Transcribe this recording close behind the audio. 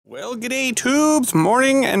Well, g'day tubes,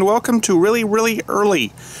 morning, and welcome to really early.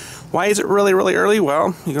 Why is it really early?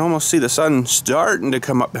 Well, you can almost see the sun starting to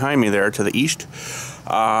come up behind me there to the east.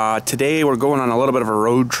 Today we're going on a little bit of a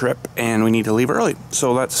road trip and we need to leave early.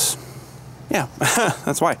 So that's, yeah,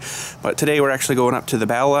 that's why. But today we're actually going up to the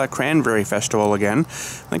Bala Cranberry Festival again.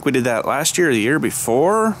 I think we did that last year or the year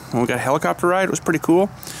before when we got a helicopter ride. It was pretty cool.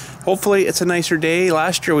 Hopefully it's a nicer day.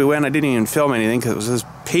 Last year we went, I didn't even film anything because it was just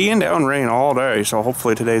peeing down rain all day, so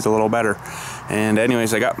hopefully today's a little better. And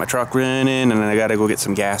anyways, I got my truck running and then I gotta go get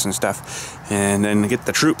some gas and stuff and then get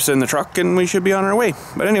the troops in the truck and we should be on our way.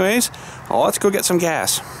 But anyways, let's go get some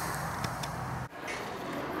gas.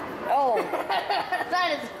 Oh,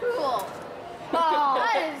 that is cool. Oh,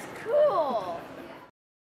 that is cool.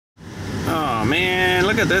 Oh man,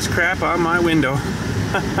 look at this crap on my window.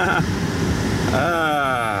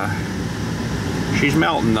 She's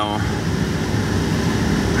melting though.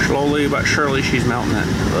 Slowly but surely she's melting it.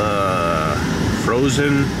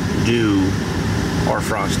 Frozen dew. Or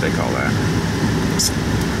frost they call that.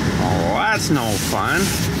 Oh, that's no fun.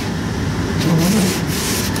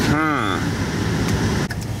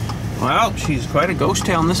 Well, she's quite a ghost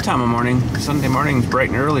town this time of morning. Sunday morning's bright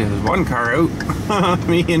and early. There's one car out.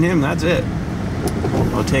 Me and him, that's it.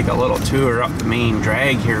 We'll take a little tour up the main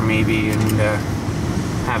drag here maybe and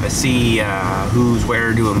have a see who's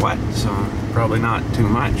where doing what. So probably not too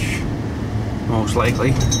much, most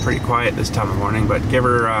likely. It's pretty quiet this time of morning, but give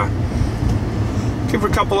her a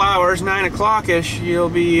couple hours, 9 o'clock-ish, you'll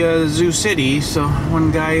be Zoo City. So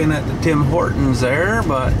one guy in at the Tim Hortons there,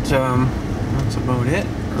 but that's about it.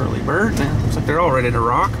 Early bird. Looks like they're all ready to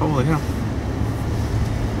rock. Holy cow.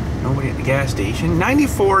 Nobody at the gas station.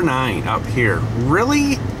 94.9 up here.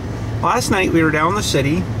 Really? Last night we were down in the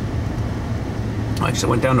city. Actually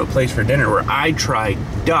went down to a place for dinner where I tried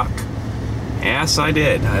duck. Yes, I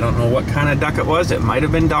did. I don't know what kind of duck it was. It might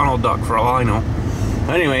have been Donald Duck for all I know.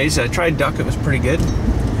 Anyways, I tried duck. It was pretty good.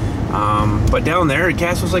 But down there, the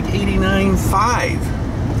gas was like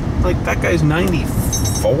 89.5. Like, that guy's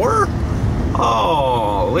 94?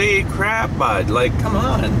 Holy crap, bud. Like, come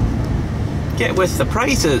on. Get with the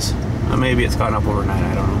prices. Maybe it's gone up overnight,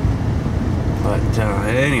 I don't know. But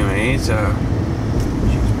anyways,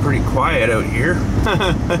 she's pretty quiet out here.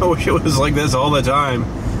 I wish it was like this all the time.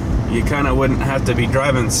 You kind of wouldn't have to be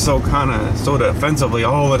driving so defensively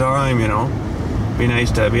all the time, you know. Be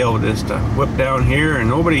nice to be able to just whip down here and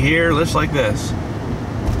nobody here, just like this.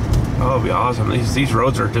 Oh, it'd be awesome. These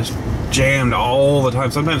roads are just jammed all the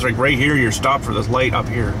time. Sometimes like right here you're stopped for this light up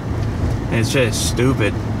here. And it's just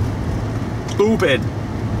stupid.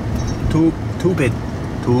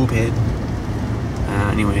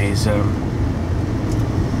 Anyways,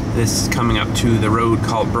 this is coming up to the road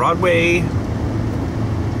called Broadway.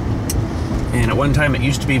 And at one time it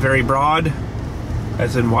used to be very broad,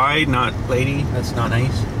 as in wide, not lady. That's not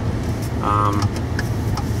nice.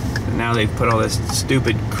 Now they've put all this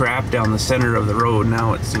stupid crap down the center of the road.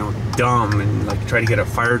 Now it's, you know, dumb, and like try to get a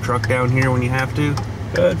fire truck down here when you have to.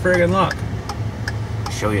 Good friggin' luck.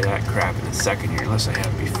 I'll show you that crap in a second here, unless I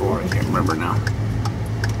have before. I can't remember now.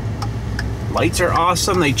 Lights are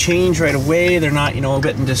awesome. They change right away. They're not, you know,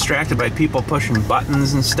 getting distracted by people pushing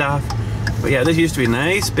buttons and stuff. But yeah, this used to be a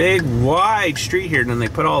nice, big, wide street here, and then they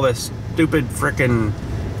put all this stupid frickin'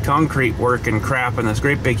 concrete work and crap and this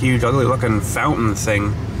great big, huge, ugly-looking fountain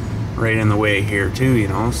thing right in the way here too, you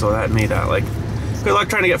know. So that made that, like, good luck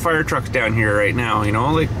trying to get fire trucks down here right now, you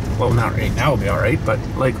know. Like, well, not right now, it'll be all right, but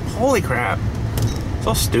like, holy crap, it's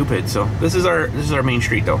all stupid. So this is our main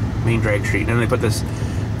street though, main drag street, and they put this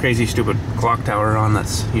crazy, stupid clock tower on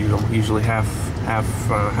that's usually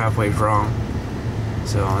halfway wrong.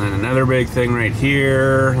 So, and then another big thing right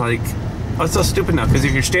here, like, oh, it's so stupid now, because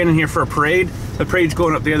if you're standing here for a parade, the parade's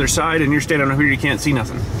going up the other side, and you're standing over here, you can't see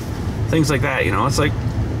nothing. Things like that, you know. It's like,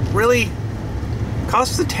 really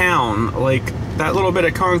costs the town, like, that little bit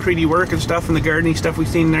of concrete-y work and stuff and the gardening stuff we've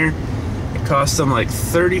seen there, it cost them like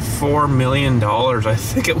 $34 million, I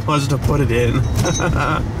think it was, to put it in.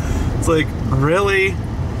 It's like, really?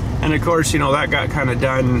 And of course, you know, that got kind of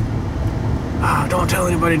done. Don't tell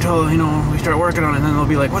anybody until, you know, we start working on it, and then they'll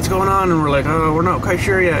be like, what's going on? And we're like, oh, we're not quite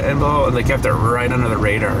sure yet, and blah, and they kept it right under the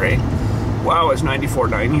radar, right? Wow, it's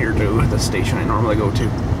 94.9 here too, at the station I normally go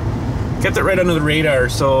to. Kept it right under the radar,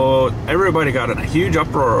 so everybody got in a huge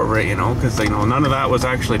uproar over it, you know, because, you know, none of that was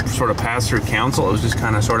actually sort of passed through council. It was just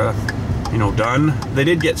kind of sort of, you know, done. They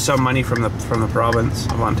did get some money from the province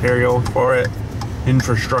of Ontario for it,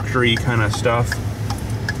 infrastructure-y kind of stuff,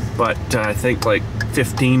 but I think like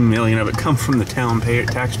 15 million of it come from the town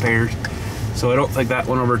taxpayers. So I don't think that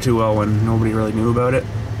went over too well when nobody really knew about it.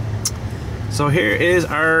 So here is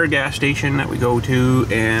our gas station that we go to,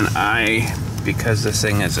 and because this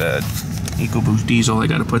thing is a EcoBoost diesel, I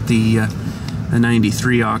got to put the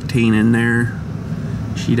 93 octane in there.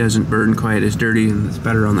 She doesn't burn quite as dirty, and it's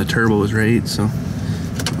better on the turbos, right? So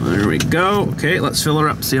there we go. Okay, let's fill her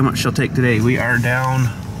up, see how much she'll take today. We are down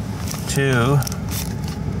to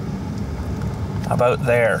about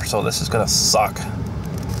there, so this is gonna suck.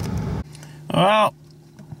 Well,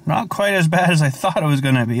 not quite as bad as I thought it was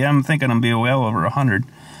gonna be. I'm thinking I'm be well over 100,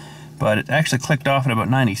 but it actually clicked off at about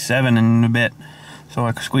 97 and a bit, so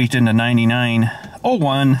I squeezed into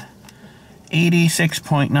 99.01,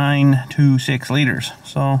 86.926 liters.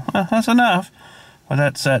 So that's enough, but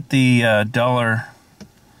that's at the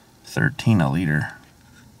 $1.13 a liter.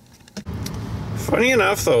 Funny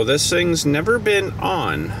enough though, this thing's never been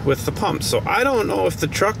on with the pump, so I don't know if the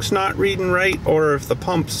truck's not reading right or if the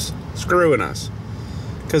pump's screwing us.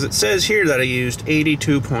 Because it says here that I used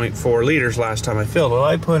 82.4 liters last time I filled. Well,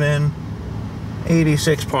 I put in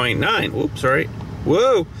 86.9. Whoops, sorry.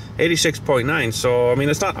 Whoa, 86.9. So, I mean,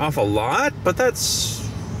 it's not off a lot, but that's,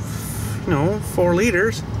 you know, 4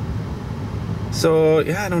 liters. So,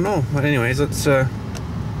 yeah, I don't know. But anyways, let's do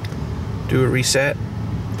a reset.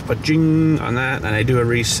 Put jing on that, and I do a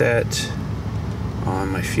reset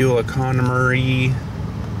on my fuel economy.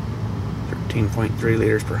 13.3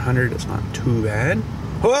 liters per 100. It's not too bad.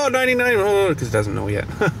 Oh, 99. Oh, because it doesn't know yet.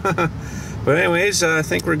 But anyways, I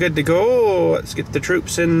think we're good to go. Let's get the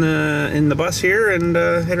troops in the bus here and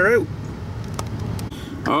head her out.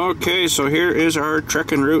 Okay, so here is our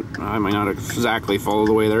trekking route. I might not exactly follow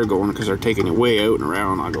the way they're going because they're taking it way out and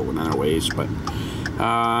around. I'll go another ways, but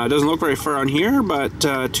it doesn't look very far on here, but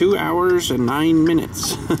 2 hours and 9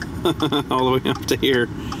 minutes all the way up to here.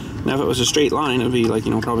 Now, if it was a straight line, it would be like,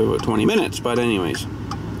 you know, probably about 20 minutes. But anyways,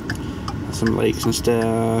 some lakes and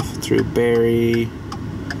stuff through Barrie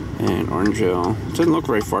and Orangeville. It doesn't look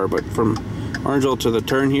very far, but from Orangeville to the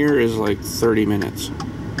turn here is like 30 minutes.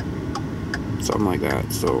 Something like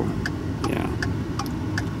that. So, yeah.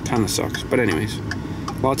 Kind of sucks. But anyways,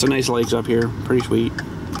 lots of nice lakes up here. Pretty sweet.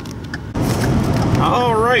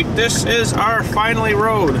 Alright, this is our finally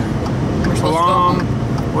road. It's a long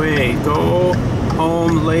way. Go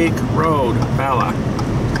Home Lake Road, Bala.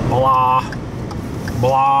 Blah.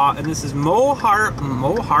 Blah. And this is Mohawk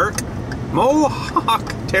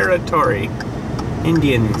territory.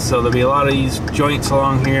 Indians. So there'll be a lot of these joints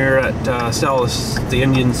along here that sell the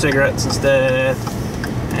Indian cigarettes and stuff.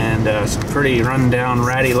 And some pretty rundown,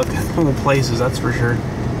 ratty looking old places, that's for sure.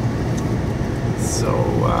 So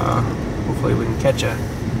hopefully we can catch a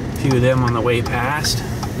few of them on the way past.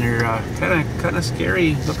 They're kind of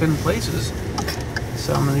scary looking places.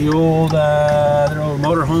 Some of the old, their old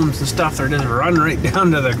motorhomes and stuff, they're just run right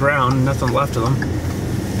down to the ground, nothing left of them.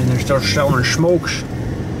 And they're still selling smokes.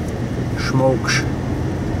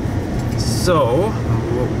 So,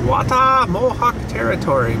 Wata Mohawk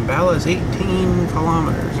territory. Bala's 18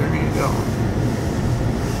 kilometers. There you go.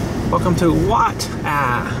 Welcome to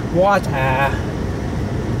Wata.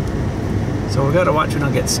 So we gotta watch we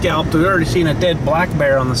don't get scalped. We've already seen a dead black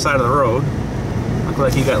bear on the side of the road. Looked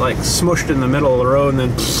like he got like smushed in the middle of the road and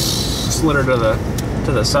then slid her to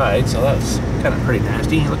the side. So that's kind of pretty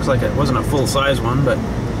nasty. It looks like it wasn't a full size one, but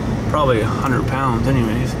probably 100 pounds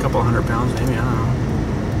anyways. A couple 100 pounds maybe, I don't know.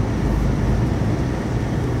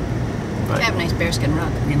 But I have a nice bearskin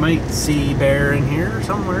rug. We might see bear in here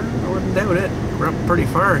somewhere. I wouldn't doubt it. We're up pretty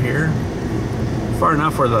far here. Far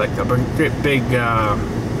enough where like a great big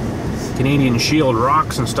Canadian Shield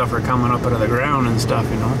rocks and stuff are coming up out of the ground and stuff,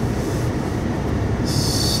 you know.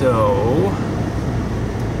 So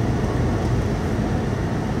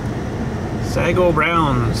Sago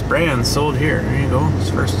Brown's brand sold here. There you go. It's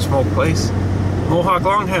first smoke place. Mohawk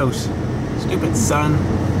Longhouse. Stupid sun.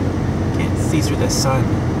 Can't see through the sun.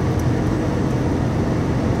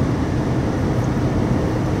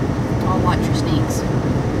 I'll watch your snakes.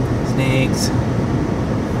 Snakes.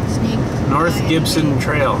 North Gibson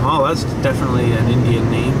Trail. Oh, that's definitely an Indian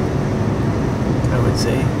name, I would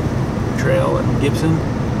say. Trail and Gibson.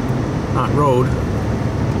 Not road. I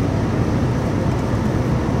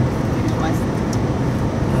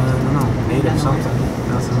don't know. Native something.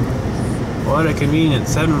 Nothing. What a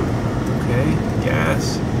convenience. Okay.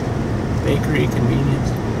 Gas. Bakery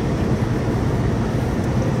convenience.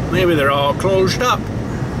 Maybe they're all closed up.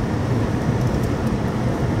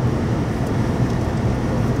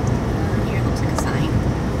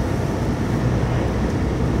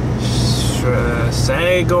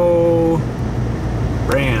 Sago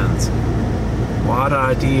Brands. What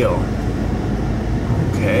a deal.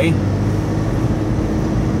 Okay.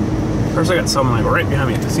 First I got some like right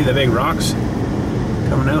behind me. See the big rocks?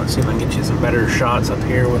 coming out. See if I can get you some better shots up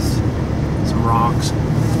here with some rocks.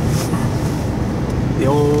 The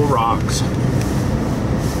old rocks.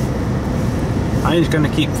 I'm just going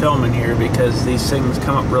to keep filming here because these things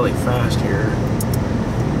come up really fast here.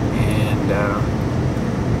 And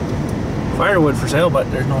firewood for sale, but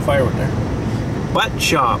there's no firewood there. Butt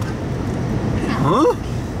shop. Huh?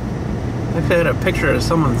 I had a picture of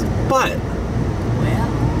someone's butt. Well.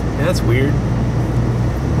 Yeah, that's weird.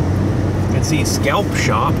 I can see scalp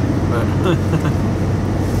shop, but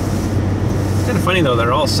it's kind of funny though.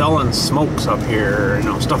 They're all selling smokes up here, you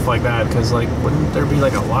know, stuff like that. Because like, wouldn't there be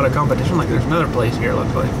like a lot of competition? Like, there's another place here.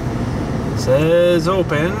 Looks like it says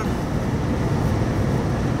open.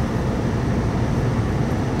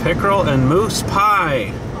 Pickerel and moose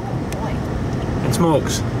pie. Oh boy. And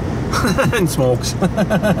smokes. And smokes.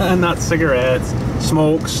 Not cigarettes.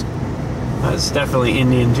 Smokes. That's definitely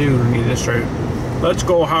Indian too. You just try. Let's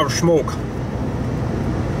go have smoke.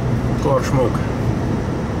 Let's go have smoke.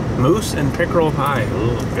 Moose and pickerel pie.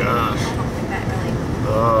 Oh gosh. I don't think that really.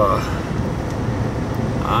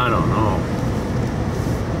 I don't know.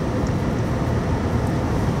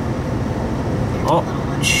 Oh,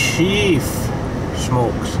 Chief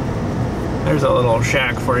Smokes. There's a little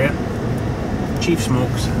shack for you. Chief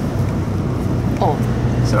Smokes. Oh.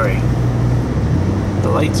 Sorry. The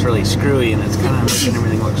light's really screwy and it's kind of making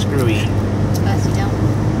everything look screwy. Best you don't.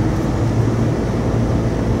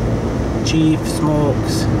 Chief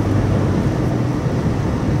Smokes.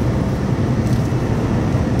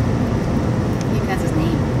 I think that's his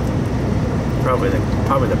name. Probably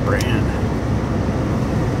the brand.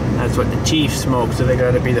 That's what the Chief smokes, so they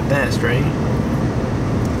gotta be the best, right?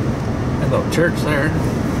 That little church there.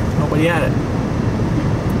 Nobody at it.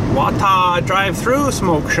 Wata drive-through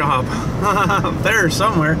smoke shop. There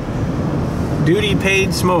somewhere. Duty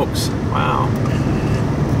paid smokes. Wow.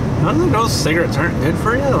 I think those cigarettes aren't good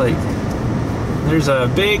for you. Like, there's a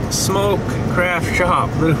big smoke craft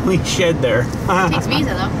shop. Look at we shed there. Takes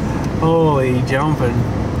Visa though. Holy jumping.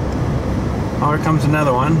 Oh, here comes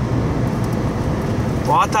another one.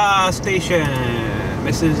 Wata Station.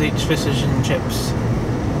 Mrs. H Fishes and Chips.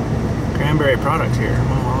 Cranberry products here.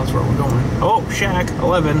 Oh, well, that's where we're going. Oh, Shack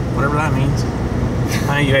 11, whatever that means.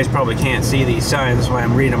 I know you guys probably can't see these signs, that's why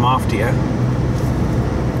I'm reading them off to you.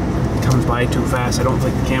 It comes by too fast. I don't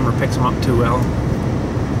think the camera picks them up too well.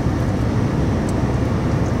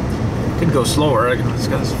 Could go slower. It's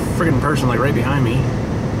got this friggin' person like right behind me.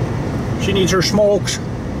 She needs her smokes.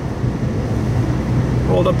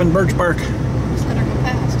 Rolled up in birch bark. Just let her go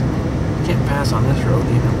past. Can't pass on this road,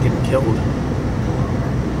 you know, getting killed.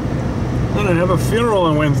 I'm gonna have a funeral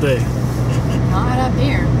on Wednesday. Not up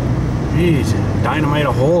here. Jeez, dynamite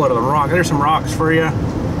a hole out of the rock. There's some rocks for you.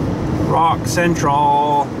 Rock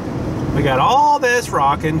Central. We got all this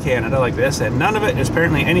rock in Canada like this, and none of it is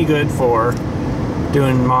apparently any good for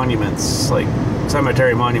doing monuments, like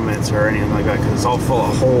cemetery monuments or anything like that, because it's all full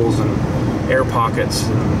of holes and air pockets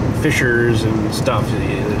and fissures and stuff.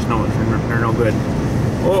 There's no, they're no good.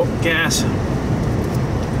 Oh, gas.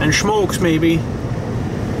 And smokes maybe.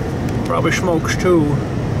 Probably smokes too.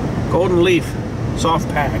 Golden leaf, soft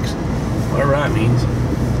packs, whatever that means.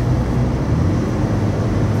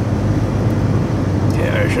 Okay,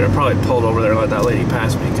 I should have probably pulled over there and let that lady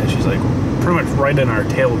pass me because she's like pretty much right in our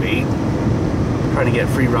tailgate. Trying to get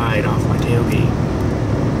a free ride off my tailgate.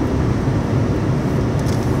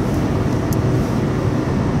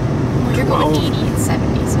 Well, you're going 80 and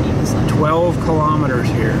 70, so you just 12 kilometers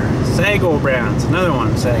here. Sago brands, another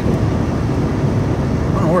one, Sago.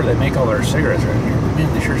 I don't know where they make all their cigarettes right here. Man,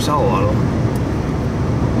 they sure sell a lot of them.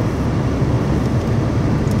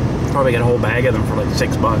 Probably get a whole bag of them for like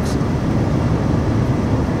 $6.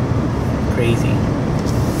 Crazy.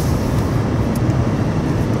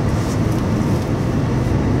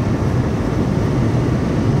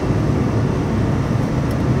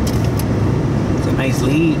 Some nice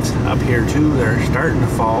leaves up here too. They're starting to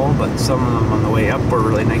fall, but some of them on the way up were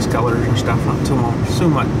really nice colors and stuff. Not too much.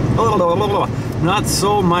 Not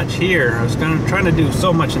so much here. I was trying to do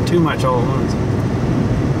so much and too much all at once.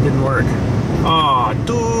 Didn't work. Aw,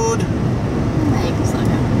 dude.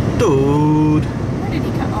 Dude. Where did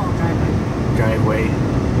he come? Oh, driveway. Driveway.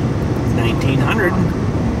 1900.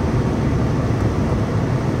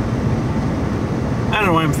 I don't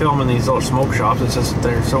know why I'm filming these little smoke shops. It's just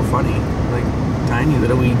they're so funny. Like tiny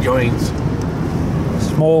little wee joints.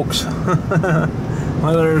 Smokes.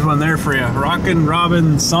 Well, there's one there for you. Rockin'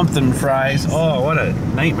 Robin something fries. Oh, what a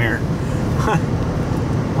nightmare.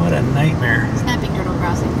 What a nightmare. Snapping turtle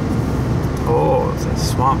crossing. Oh, it's the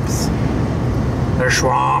swamps. They're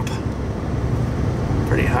swamp.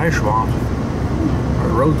 Pretty high swamp. Our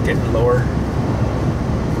road's getting lower.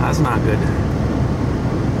 That's not good.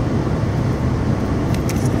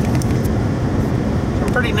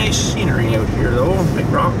 Some pretty nice scenery out here though. Big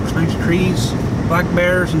rocks, nice trees, black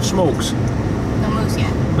bears and smokes. No moose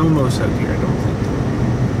yet. No moose out here, I don't think.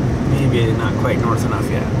 Maybe not quite north enough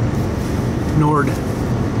yet.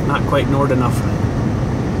 Not quite north enough.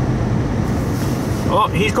 Oh,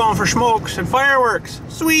 he's going for smokes and fireworks.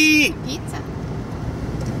 Sweet! Pizza.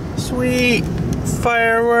 Sweet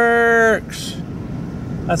fireworks.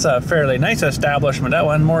 That's a fairly nice establishment. That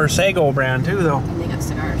one, more Sago brand too, though. And they got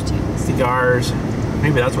cigars too. Cigars.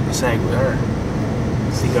 Maybe that's what the Sagos are.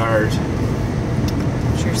 Cigars.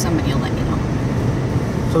 I'm sure somebody will let me know.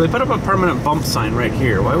 So they put up a permanent bump sign right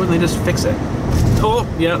here. Why wouldn't they just fix it? Oh,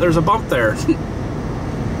 yeah, there's a bump there.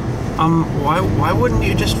 Why wouldn't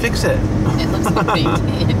you just fix it? It looks like they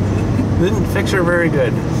did. Didn't fix her very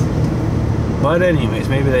good. But anyways,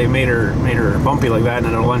 maybe they made her bumpy like that,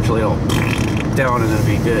 and then eventually it'll down and it'll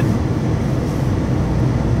be good.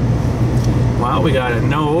 Well, we got a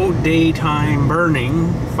no daytime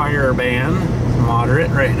burning fire ban,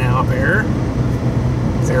 moderate right now up here.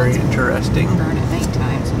 Very interesting. Burn at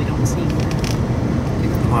nighttime so we don't see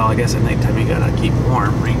them. Well, I guess at nighttime you gotta keep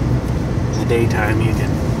warm, right? In the daytime you can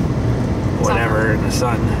whatever in the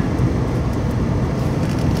sun.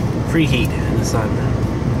 Free heat in the sun.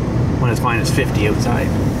 When it's -50 outside.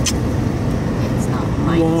 It's not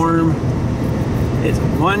minus. Warm. It's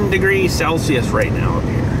 1 degree Celsius right now up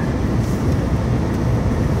here.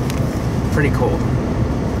 Pretty cold.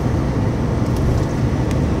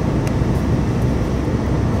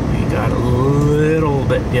 We got a little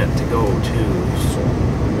bit yet to go too. So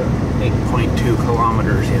we got 8.2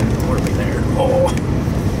 kilometers yet. What are we there? Oh.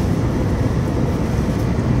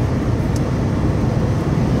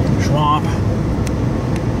 Swamp.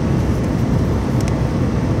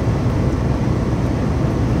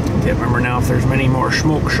 Can't remember now if there's many more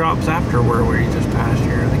smoke shops after where we just passed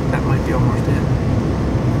here. I think that might be almost it.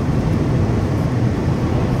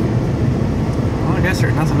 Well, I guess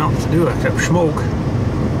there's nothing else to do except smoke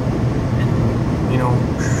and, you know,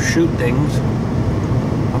 shoot things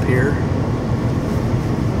up here.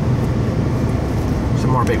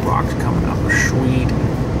 Some more big rocks coming up. Sweet.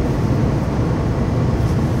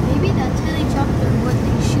 Maybe that's how they chop their wood.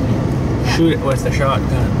 They shoot it. Yeah. Shoot it with the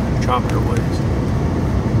shotgun. Chop their woods.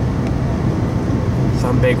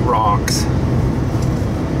 Some big rocks.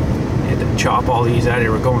 They had to chop all these out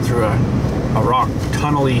here. We're going through a rock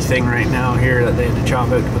tunnel-y thing right now here that they had to chop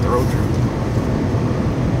out to put the road through.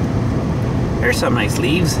 There's some nice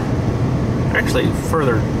leaves. Actually,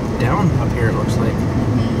 further down up here it looks like.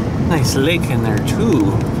 Nice lake in there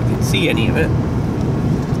too, if you can see any of it.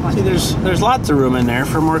 See, there's lots of room in there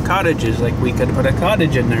for more cottages. Like we could put a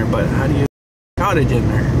cottage in there, but how do you put a cottage in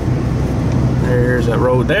there? There's a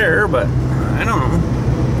road there, but I don't know.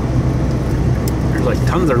 There's like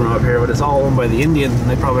tons of room up here, but it's all owned by the Indians, and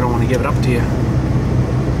they probably don't want to give it up to you.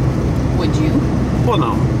 Would you? Well,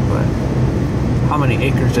 no, but how many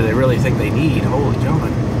acres do they really think they need? Holy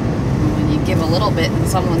jumping. When you give a little bit and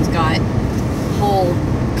someone's got whole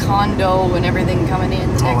condo and everything coming in.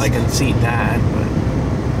 Oh, I can see that, but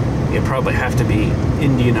you probably have to be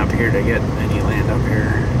Indian up here to get any land up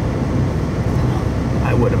here.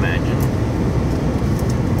 I would imagine.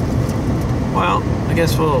 Well, I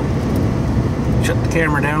guess we'll shut the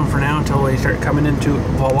camera down for now until we start coming into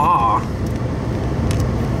Bala.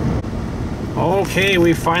 Okay,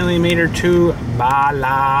 we finally made her to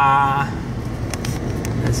Bala.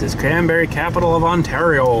 This is cranberry capital of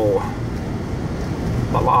Ontario.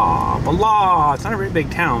 Bala, Bala. It's not a very big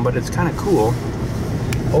town, but it's kind of cool.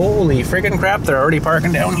 Holy friggin' crap, they're already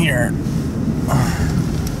parking down here.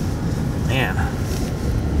 Man.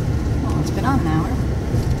 Well, it's been on an hour.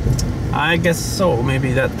 I guess so.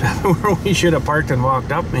 Maybe that's where we should have parked and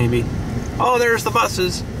walked up, maybe. Oh, there's the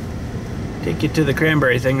buses. Take you to the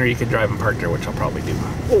cranberry thing, or you could drive and park there, which I'll probably do.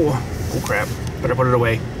 Oh crap. Better put it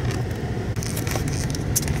away.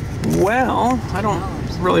 Well, I don't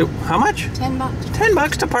really... How much? $10.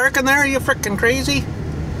 $10 to park in there? Are you frickin' crazy?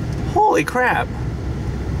 Holy crap.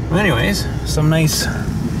 Well, anyways, some nice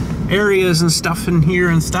areas and stuff in here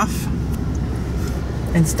and stuff.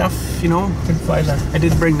 And stuff, you know, could fly there. I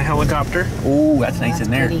did bring the helicopter. Oh, that's nice in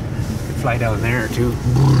there. Pretty. Could fly down there too.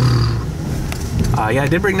 Yeah, I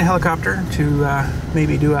did bring the helicopter to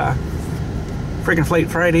maybe do a friggin' Flight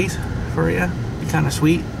Fridays for you. Be kind of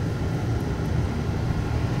sweet.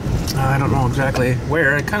 I don't know exactly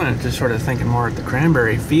where. I kind of just sort of thinking more at the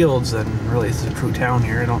cranberry fields than really it's a true town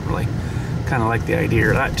here. I don't really kind of like the idea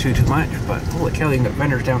of that too much. But holy cow, you can get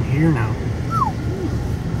vendors down here now.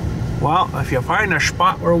 Well, if you find a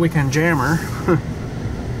spot where we can jam her.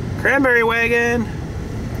 Cranberry wagon.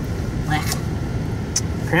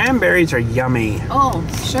 Blech. Cranberries are yummy. Oh,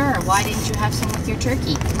 sure. Why didn't you have some with your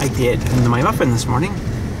turkey? I did in my muffin this morning.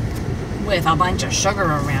 With a bunch of sugar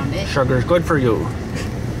around it. Sugar's good for you.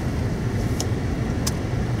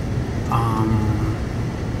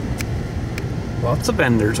 Lots of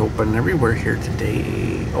vendors open everywhere here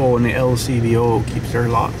today. Oh, and the LCBO keeps their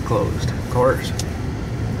lot closed, of course.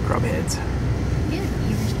 Grubheads. Yeah,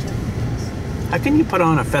 How can you put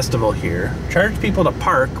on a festival here, charge people to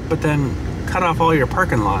park, but then cut off all your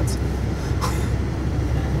parking lots?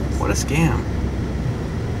 What a scam.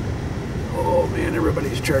 Oh man,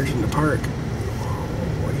 everybody's charging to park.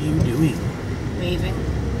 What are you doing? Leaving.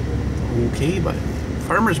 Okay, but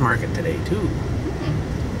farmer's market today too.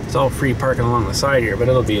 It's all free parking along the side here, but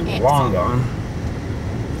it'll be long gone.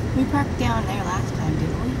 We parked down there last time,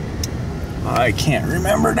 didn't we? I can't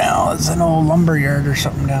remember now. It's an old lumber yard or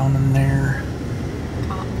something down in there.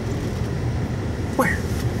 Top. Where?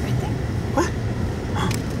 Right there. What?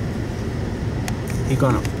 You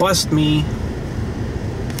gonna bust me?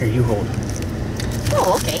 Here, you hold.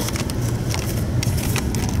 Oh, okay.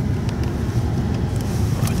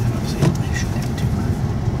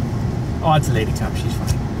 Oh, it's a lady cop. She's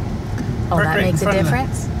fine. Oh, Park that right makes in a front of the-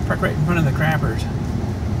 difference? Park right in front of the crabbers.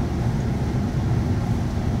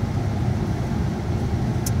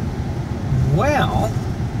 Well,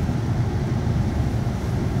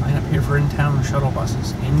 line up here for in-town shuttle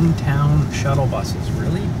buses. In-town shuttle buses,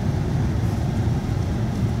 really?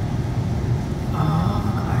 No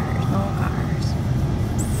cars.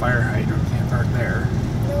 Fire hydrant, can't park there.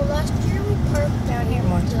 No, last year we parked Down here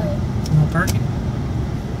more time. No parking.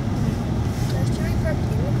 Last year we parked in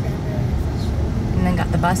the cranberry festival. And then got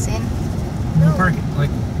the bus in? No No. parking. Like,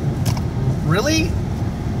 really?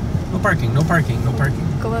 No parking, no parking, no parking.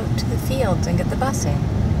 Go out to the fields and get the bus in.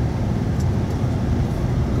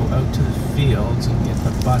 Go out to the fields and get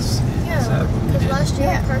the bus in. Is that Yeah, what we because did? last year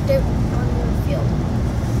Yeah. we parked out on the field.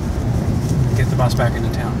 Get the bus back into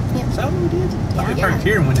town. Yep. Is that what we did? Yeah. We parked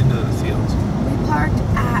here and went into the fields. We parked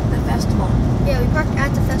at the festival. Yeah, we parked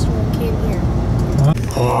at the festival and came here.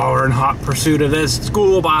 Oh, we're in hot pursuit of this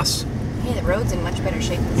school bus. Hey, the road's in much better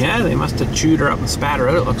shape. Yeah, they must have chewed her up and spat her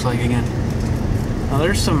out, it looks like, again. Well,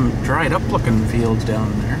 there's some dried up looking fields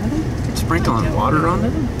down there. Are they sprinkling water on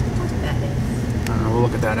them? That is. I don't know, we'll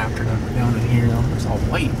look at that after down in here though. It's all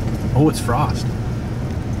white. Oh, it's frost.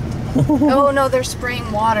 Oh no, they're spraying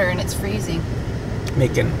water and it's freezing.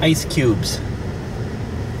 Making ice cubes. She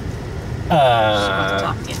wants to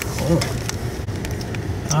talk to you.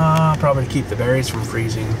 Probably to keep the berries from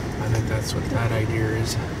freezing. I think that's what that idea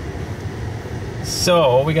is.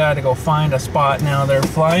 So we got to go find a spot now. They're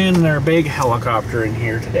flying their big helicopter in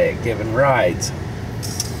here today, giving rides.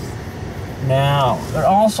 Now they're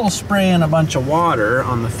also spraying a bunch of water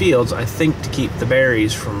on the fields, I think, to keep the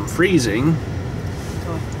berries from freezing.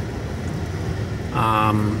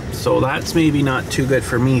 So that's maybe not too good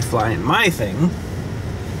for me flying my thing,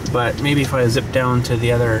 but maybe if I zip down to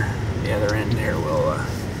the other end there, we'll.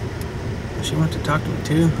 She wants to talk to me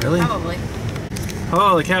too, really? Probably.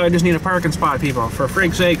 Holy cow! I just need a parking spot, people. For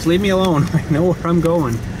frig's sakes, leave me alone. I know where I'm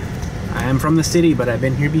going. I am from the city, but I've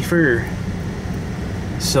been here before.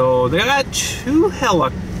 So they got 2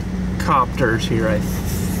 helicopters here, I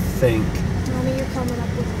think. Mommy, you're coming up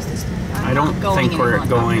with us this time. I don't think we're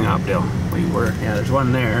going up, Dale. We were. Yeah, there's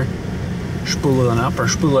one there. Spooling up or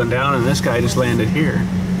spooling down, and this guy just landed here.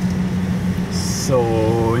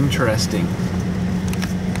 So interesting.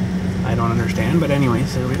 I don't understand, but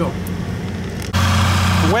anyways, there we go.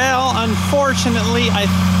 Well, unfortunately, I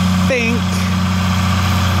think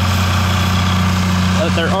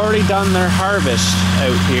that they're already done their harvest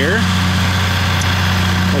out here,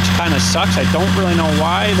 which kind of sucks. I don't really know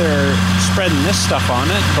why they're spreading this stuff on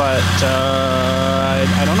it, but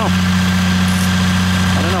I don't know.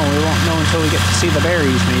 I don't know. We won't know until we get to see the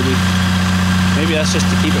berries, maybe. Maybe that's just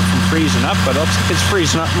to keep it from freezing up, but it looks like it's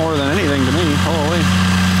freezing up more than anything to me. Holy.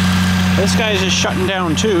 This guy's just shutting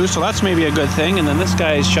down too, so that's maybe a good thing. And then this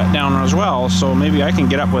guy's shut down as well, so maybe I can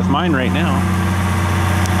get up with mine right now.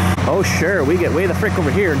 Oh sure, we get way the frick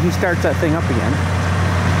over here and he starts that thing up again.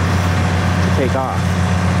 Take off.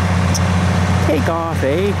 Take off,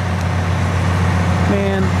 eh?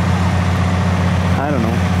 Man. I don't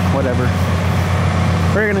know. Whatever.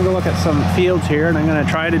 We're gonna go look at some fields here and I'm gonna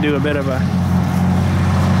try to do a bit of a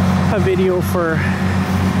video for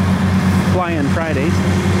Flying Fridays.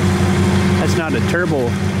 That's not a turbo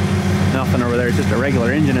nothing over there, it's just a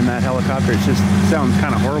regular engine in that helicopter. It just sounds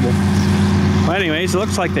kind of horrible. Well, anyways, it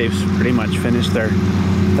looks like they've pretty much finished their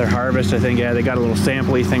harvest, I think. Yeah, they got a little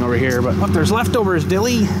sampley thing over here, but look, there's leftovers,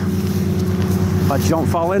 Dilly. But you don't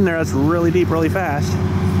fall in there, that's really deep, really fast.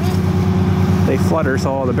 They flutter, so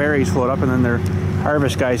all the berries float up, and then their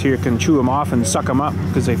harvest guys here can chew them off and suck them up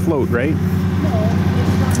because they float, right?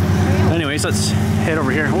 Anyways, let's head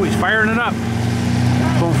over here. Oh, he's firing it up.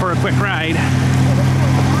 Going for a quick ride.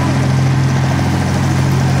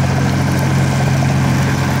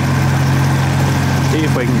 See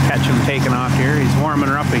if we can catch him taking off here. He's warming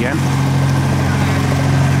her up again.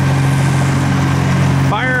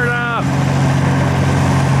 Fire it up!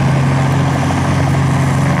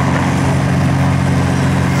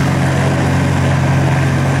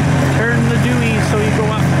 Turn the dewey so you go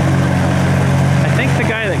up. I think the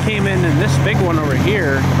guy that came in this big one over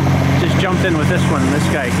here just jumped in with this one, this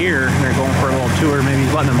guy here. They're going for a little tour. Maybe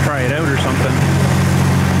he's letting them try it out or something.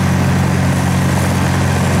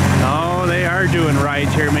 Oh, they are doing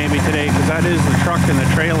rides here maybe today, because that is the truck and the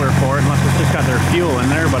trailer for it, unless it's just got their fuel in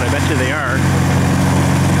there, but I bet you they are.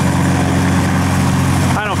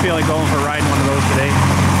 I don't feel like going for a ride in one of those today.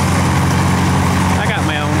 I got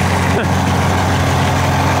my own.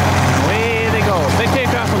 Away they go. If they take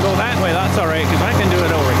off and go that way, that's alright, because I can do it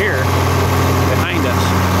over here behind us.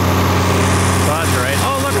 So that's alright.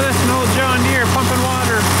 Oh, look at this, an old John Deere pumping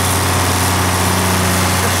water.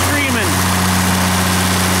 They're screaming.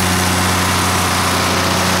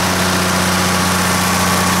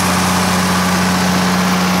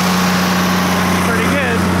 Pretty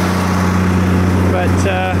good. But,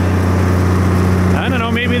 I don't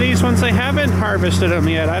know, maybe these ones they haven't harvested them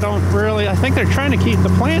yet. I think they're trying to keep the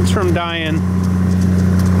plants from dying.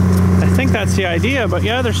 I think that's the idea, but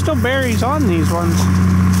yeah, there's still berries on these ones.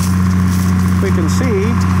 We can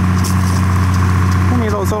see any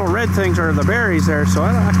of those little red things are the berries there, so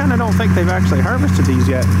I kind of don't think they've actually harvested these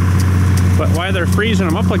yet. But why they're freezing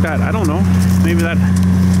them up like that, I don't know. Maybe that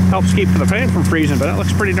helps keep the plant from freezing, but that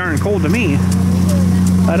looks pretty darn cold to me.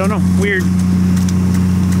 I don't know, weird.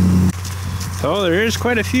 So there is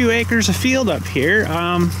quite a few acres of field up here.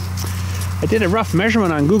 I did a rough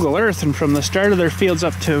measurement on Google Earth, and from the start of their fields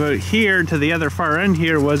up to about here to the other far end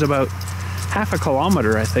here was about half a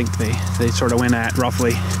kilometer, I think they sort of went at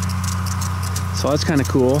roughly. So that's kind of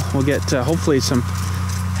cool. We'll get hopefully some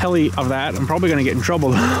heli of that. I'm probably going to get in trouble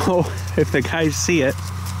though if the guys see it.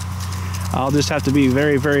 I'll just have to be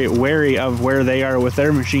very, very wary of where they are with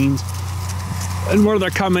their machines and where they're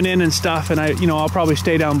coming in and stuff. And I'll probably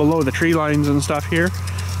stay down below the tree lines and stuff here.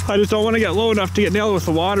 I just don't want to get low enough to get nailed with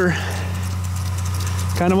the water.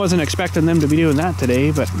 Kind of wasn't expecting them to be doing that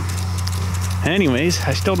today, but anyways,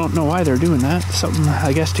 I still don't know why they're doing that. Something,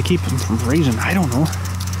 I guess, to keep them from freezing. I don't know.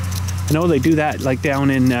 I know they do that like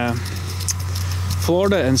down in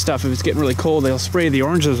Florida and stuff. If it's getting really cold, they'll spray the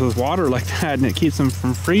oranges with water like that, and it keeps them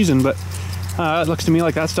from freezing. But it looks to me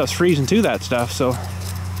like that stuff's freezing to that stuff. So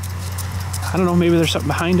I don't know. Maybe there's something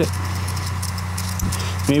behind it.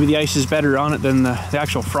 Maybe the ice is better on it than the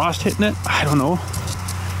actual frost hitting it. I don't know.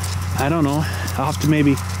 I don't know. I'll have to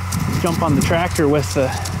maybe jump on the tractor with the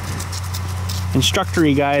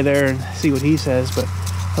instructory guy there and see what he says. But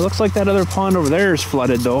it looks like that other pond over there is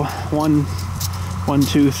flooded though. One,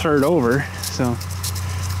 two, third over. So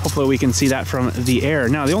hopefully we can see that from the air.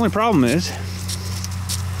 Now the only problem is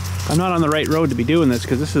I'm not on the right road to be doing this,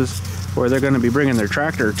 because this is where they're going to be bringing their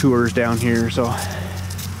tractor tours down here. So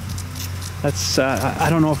that's I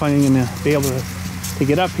don't know if I'm going to be able to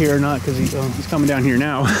get up here or not, because he's coming down here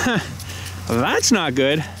now. Well, that's not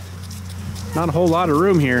good. Not a whole lot of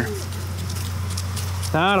room here.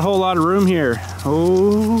 Not a whole lot of room here.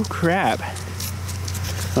 Oh crap.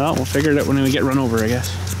 Well, we'll figure it out when we get run over, I guess.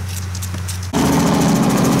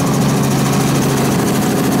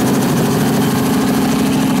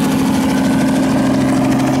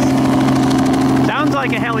 Sounds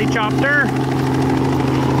like a helicopter.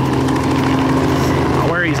 Not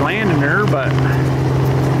where he's landing her, but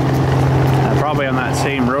probably on that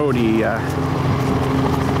same road he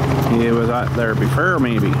was out there before,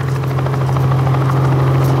 maybe.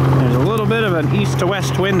 There's a little bit of an east to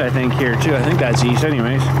west wind, I think, here too. I think that's east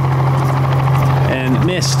anyways. And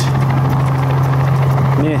mist.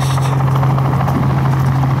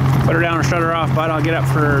 Put her down and shut her off, but I'll get up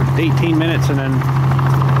for 18 minutes and then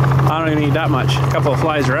I don't even need that much. A couple of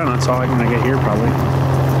flies around, that's all I'm gonna get here probably.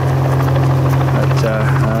 But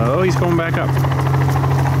oh, he's going back up.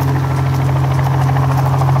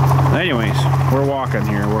 Anyways, we're walking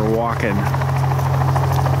here, we're walking.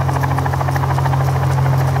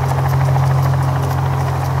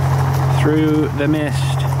 Through the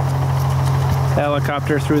mist.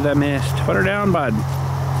 Helicopter through the mist. Put her down, bud.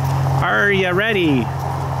 Are you ready?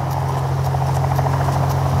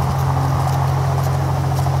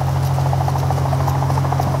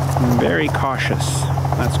 Very cautious.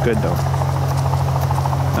 That's good though.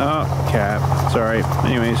 Oh, cat. It's alright.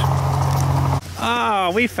 Anyways.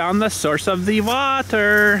 Wow, we found the source of the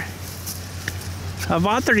water. A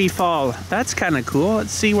waterfall. That's kind of cool.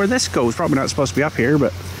 Let's see where this goes. Probably not supposed to be up here,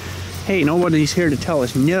 but hey, nobody's here to tell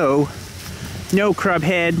us no. No,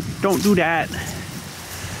 crabhead. Don't do that.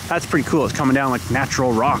 That's pretty cool. It's coming down like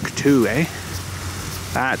natural rock too, eh?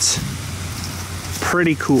 That's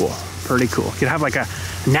pretty cool. Pretty cool. You could have like a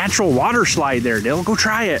natural water slide there, Dill. Go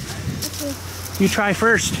try it. Okay. You try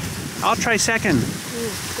first. I'll try second.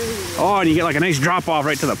 Oh, and you get like a nice drop off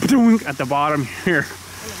right to the at the bottom here.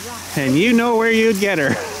 And you know where you'd get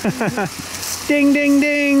her. Ding, ding,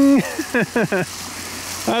 ding.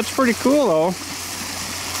 That's pretty cool though.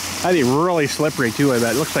 That'd be really slippery too, I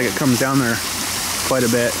bet. It looks like it comes down there quite a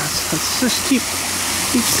bit. Let's just keep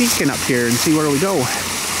peeking up here and see where we go.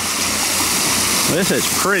 This is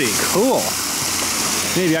pretty cool.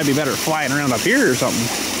 Maybe I'd be better flying around up here or something.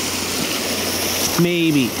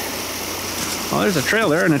 Maybe. Well, there's a trail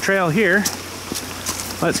there and a trail here.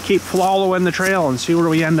 Let's keep following the trail and see where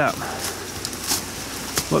we end up.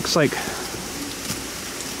 Looks like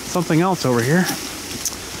something else over here.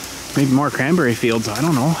 Maybe more cranberry fields, I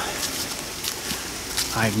don't know.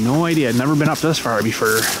 I have no idea. I've never been up this far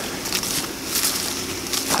before.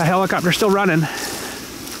 A helicopter's still running.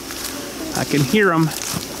 I can hear them.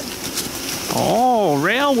 Oh,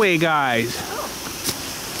 railway guys.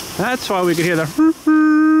 That's why we could hear the...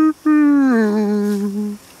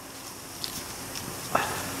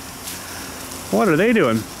 What are they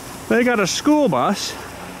doing? They got a school bus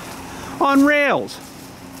on rails.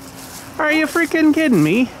 Are you freaking kidding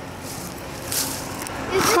me? Is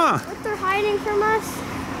this what they're hiding from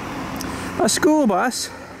us? A school bus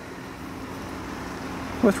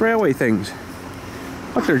with railway things.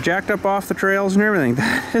 Look, they're jacked up off the trails and everything.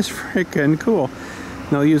 That is freaking cool. And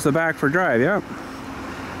they'll use the back for drive, yep.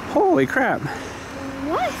 Holy crap.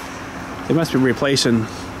 What? They must be replacing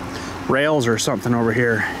rails or something over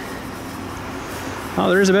here. Oh,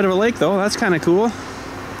 there's a bit of a lake though. That's kind of cool.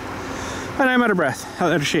 And I'm out of breath,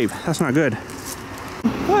 out of shape. That's not good.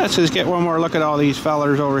 Let's just get one more look at all these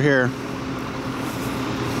fellers over here.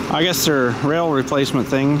 I guess they're rail replacement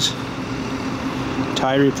things.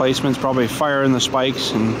 Tie replacements, probably fire in the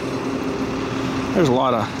spikes, and there's a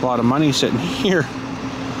lot of money sitting here.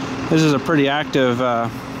 This is a pretty active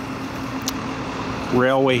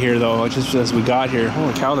railway here though, just as we got here.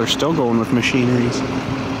 Holy cow, they're still going with machineries.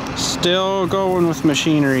 Still going with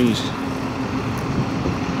machineries.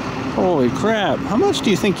 Holy crap, how much do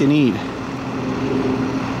you think you need?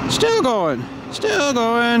 Still going, still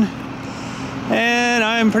going. And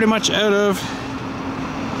I'm pretty much out of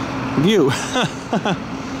view.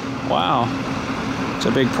 Wow, it's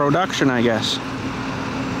a big production, I guess.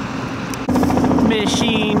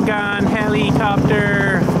 Machine gun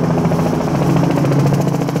helicopter.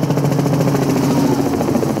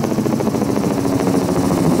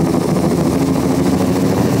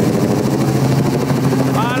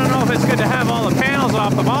 I don't know if it's good to have all the panels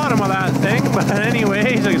off the bottom of that thing, but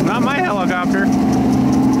anyways, it's not my helicopter.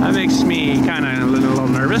 That makes me kind of a little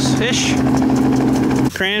nervous-ish.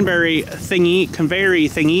 Cranberry thingy, conveyor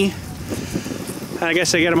thingy. I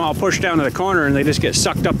guess they get them all pushed down to the corner and they just get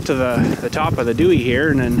sucked up to the top of the dewey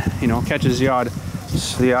here, and then, you know, catches the odd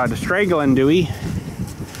straggling dewey.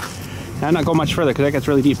 And not go much further because that gets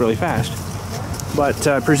really deep really fast.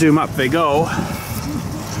 But presume up they go.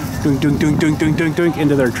 Dunk, dunk, dunk, dunk, dunk, dunk, dunk,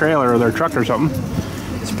 into their trailer or their truck or something.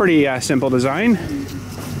 It's pretty simple design.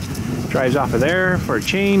 Drives off of there for a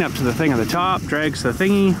chain up to the thing at the top, drags the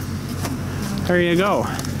thingy. There you go.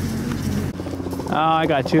 Oh, I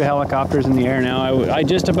got two helicopters in the air now. I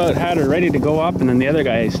just about had it ready to go up, and then the other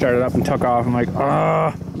guy started up and took off. I'm like,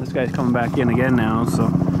 oh, this guy's coming back in again now,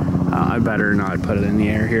 so I better not put it in the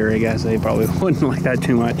air here, I guess. They probably wouldn't like that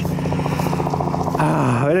too much.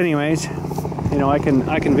 But anyways, you know, I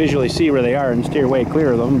can visually see where they are and steer way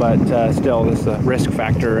clear of them, but still, this is a risk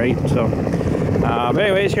factor, right? So, but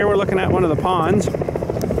anyways, here we're looking at one of the ponds.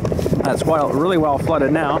 That's really well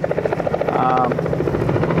flooded now.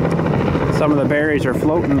 Some of the berries are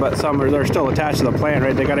floating, but they're still attached to the plant,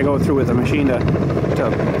 right? They got to go through with a machine to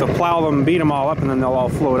plow them, beat them all up, and then they'll all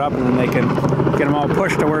float up, and then they can get them all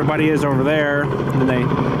pushed to where Buddy is over there, and then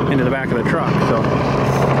into the back of the truck. So,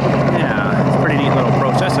 yeah, it's a pretty neat little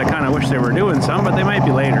process. I kind of wish they were doing some, but they might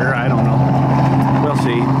be later. I don't know. We'll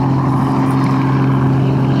see.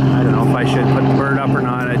 I don't know if I should put the bird up or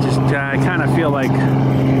not. I kind of feel like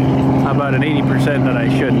about an 80% that I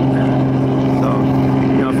shouldn't. So,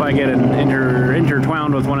 you know, if I get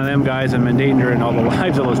intertwined with one of them guys, I'm endangering all the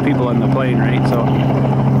lives of those people in the plane, right? So,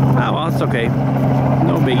 well, it's okay.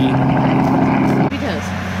 No biggie. He does.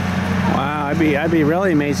 Wow, I'd be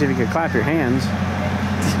really amazed if you could clap your hands.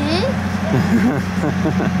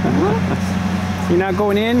 You're not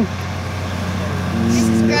going in?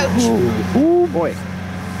 Oh boy.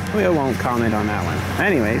 We won't comment on that one.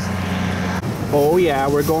 Anyways. Oh yeah,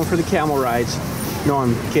 we're going for the camel rides. No,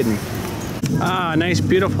 I'm kidding. Ah, nice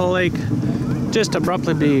beautiful lake. Just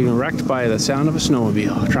abruptly being wrecked by the sound of a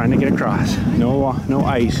snowmobile trying to get across. No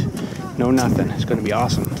ice, no nothing. It's going to be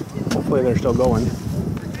awesome. Hopefully they're still going.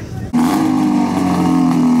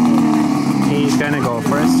 He's going to go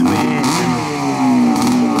for a swim.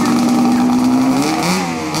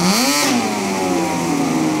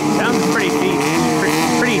 Sounds pretty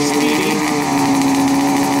speedy.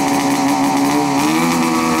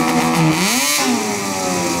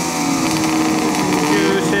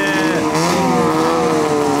 Juice it.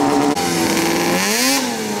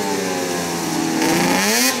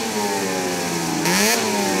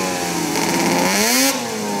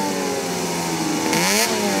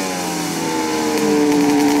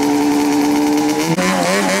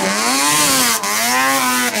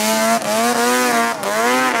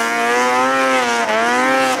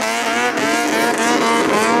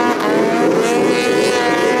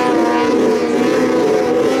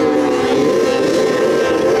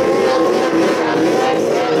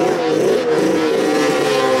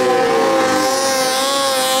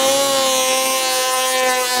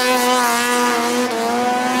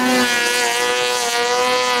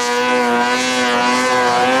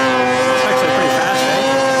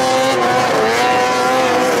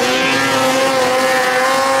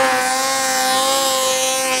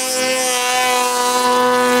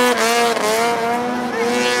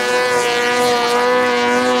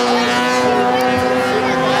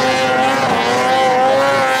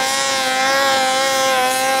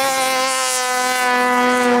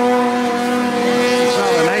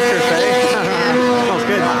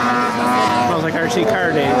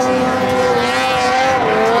 Car days.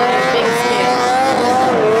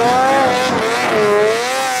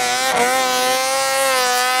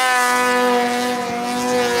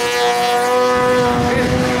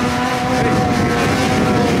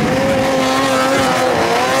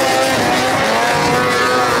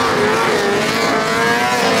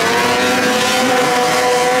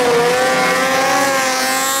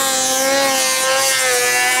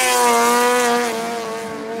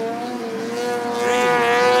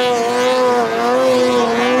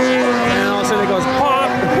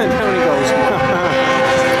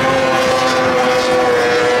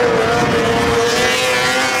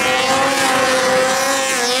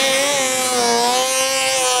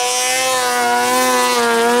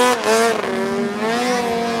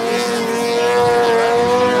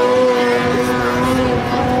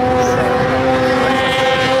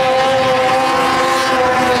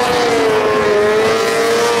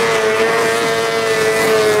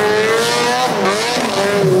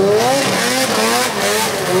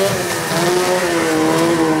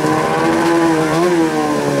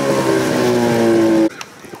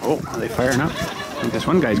 Firing up. I think this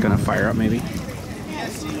one guy's gonna fire up maybe.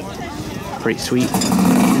 Pretty sweet.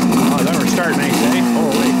 Oh, that we're starting nice, eh?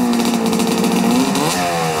 Holy.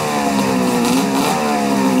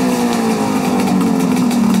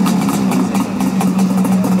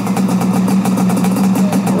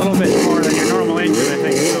 A little bit more than your normal engine, I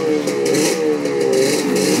think.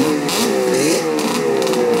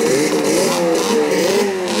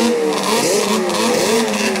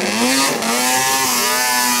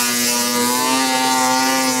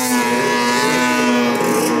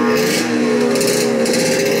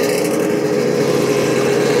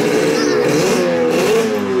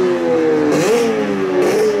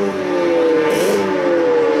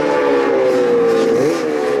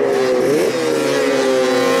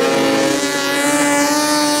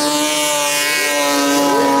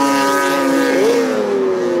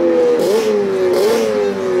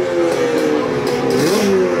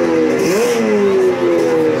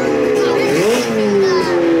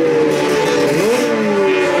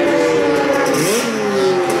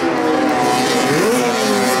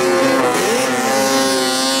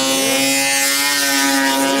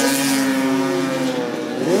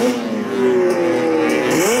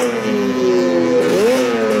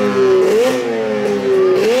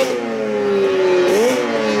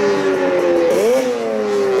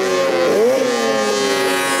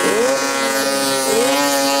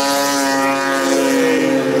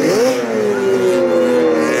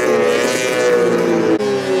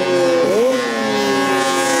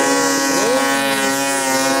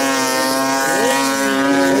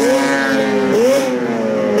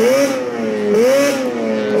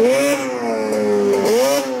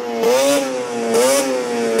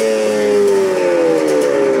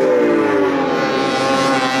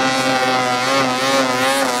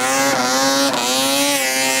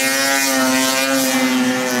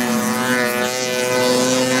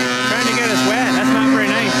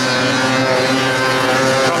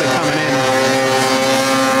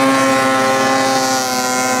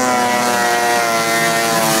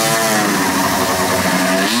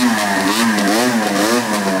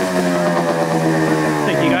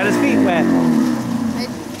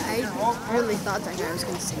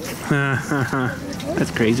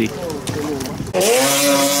 That's crazy.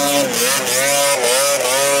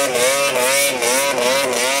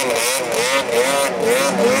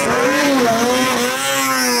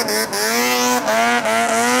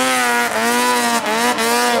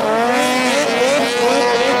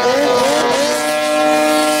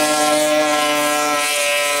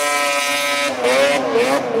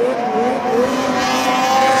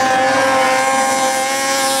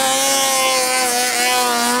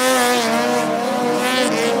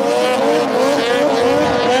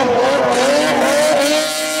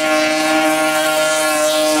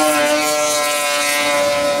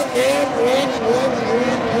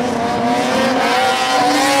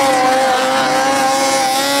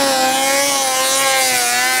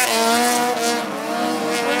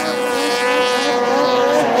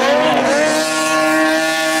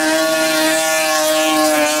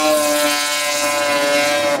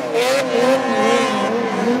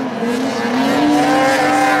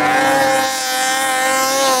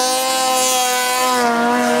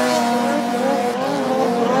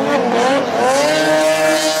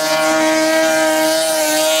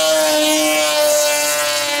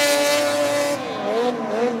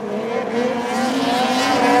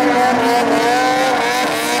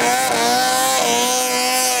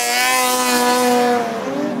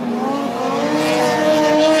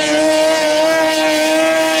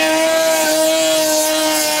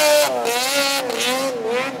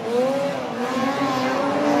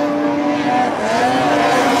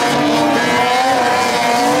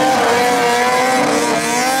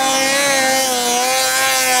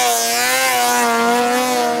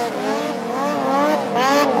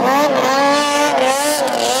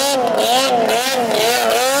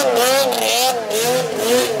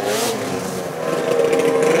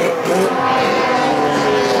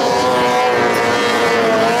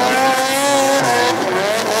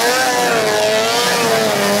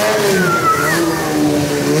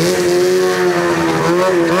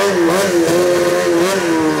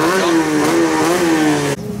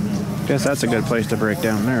 Guess that's a good place to break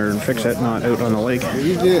down there and fix it, not out on the lake.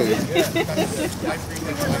 You did.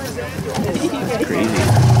 Crazy.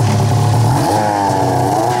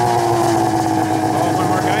 Oh, one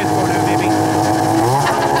more guy's going out, maybe.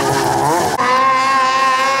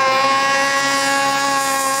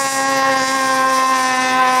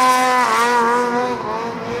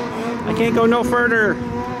 I can't go no further.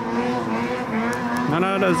 Not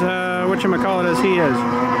as whatchamacallit as he is.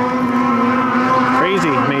 Crazy,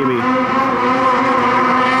 maybe.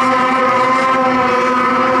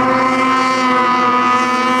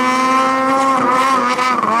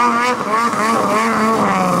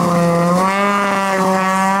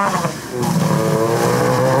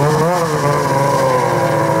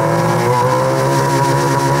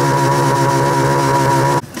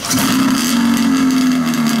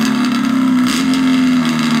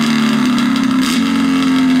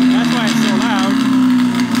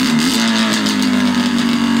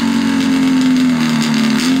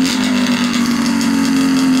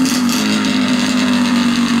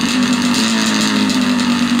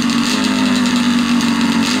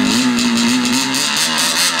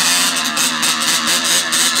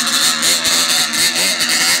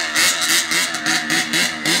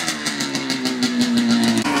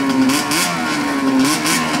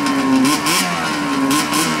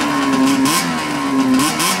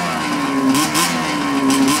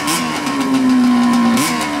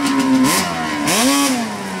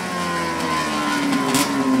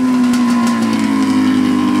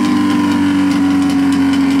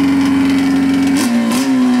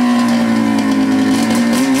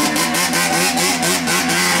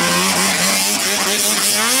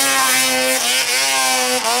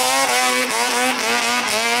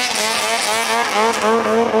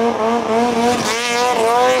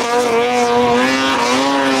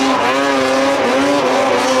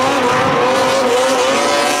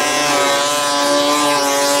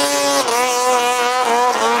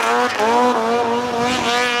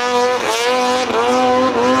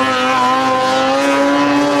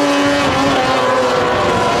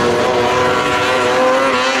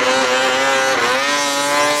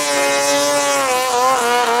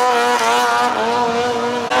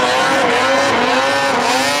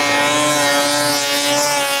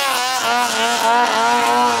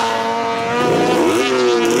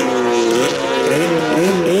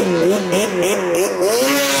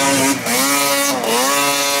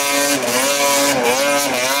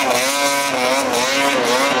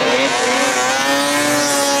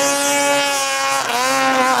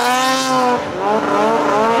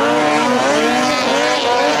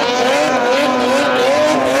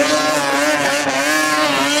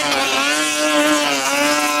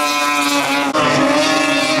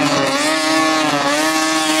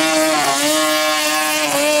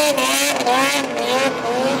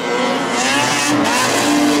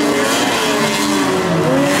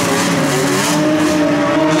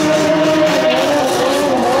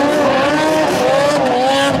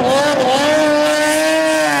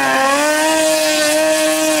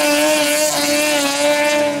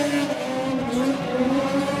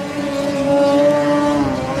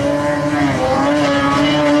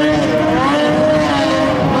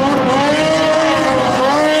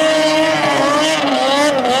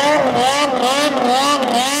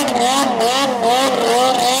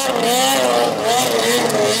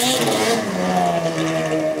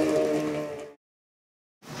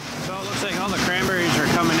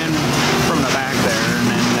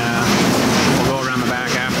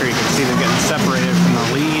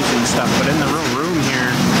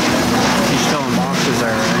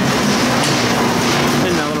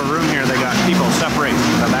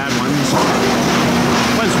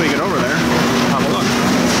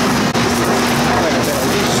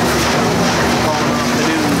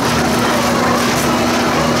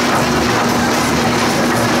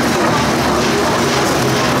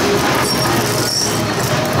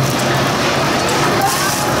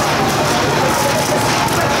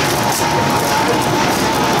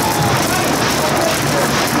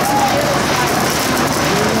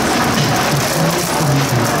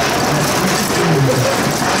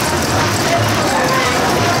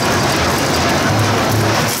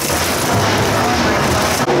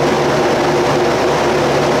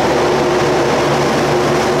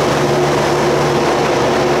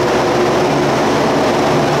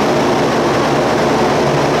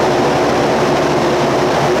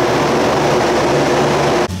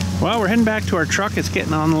 heading back to our truck. It's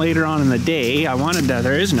getting on later on in the day. I wanted to,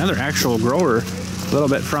 there is another actual grower a little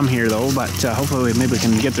bit from here though, but hopefully maybe we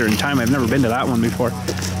can get there in time. I've never been to that one before,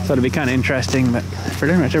 so it'll be kind of interesting, but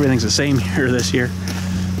pretty much everything's the same here this year.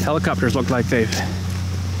 Helicopters look like they've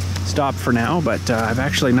stopped for now, but I've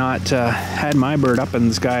actually not had my bird up in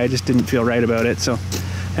the sky. I just didn't feel right about it. So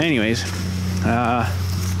anyways, yeah,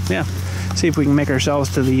 see if we can make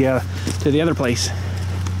ourselves to the other place.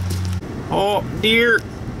 Oh, deer.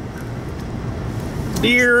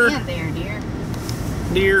 Deer. Yeah, there, deer.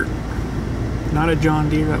 Deer. Not a John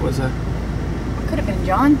deer, that was a... Could have been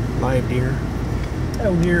John. Live deer.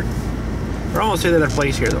 Oh, deer. We're almost to the other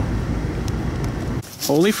place here, though.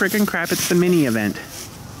 Holy freaking crap, it's the mini event.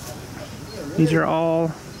 These are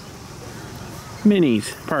all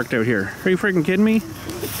minis parked out here. Are you freaking kidding me?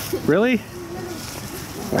 Really?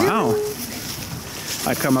 Wow.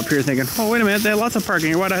 I come up here thinking, oh, wait a minute, they have lots of parking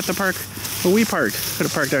here. Why'd I have to park where we parked? Could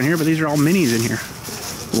have parked down here, but these are all minis in here.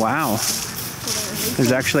 Wow.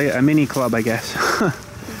 There's actually a mini club, I guess.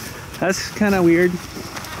 That's kind of weird.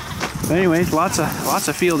 But anyways, lots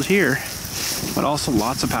of fields here, but also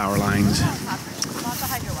lots of power lines.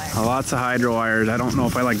 Lots of hydro wires. I don't know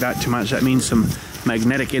if I like that too much. That means some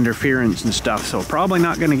magnetic interference and stuff, so probably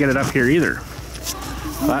not going to get it up here either.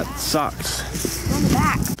 That sucks. On the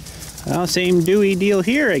back. Well, same dewy deal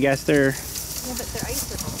here. I guess they're Yeah, but they're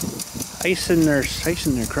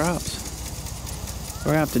icing their crops.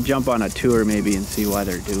 We're gonna have to jump on a tour maybe and see why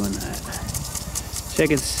they're doing that. Check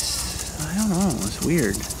it's, I don't know, it's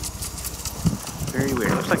weird. Very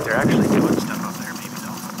weird. Looks like they're actually doing stuff up there maybe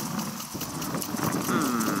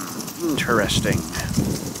though. Interesting.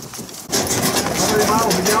 How many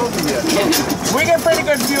miles of gallon you get? We get pretty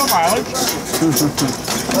good fuel mileage. That's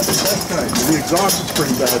the best kind. The exhaust is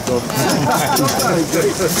pretty bad though.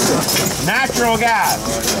 Natural gas.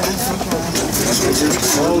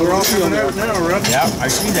 Well, they're all coming out now, right? Yep, I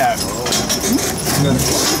see that. You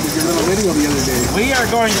did a little video the other day. We are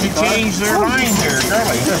going to change their line here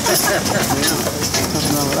shortly.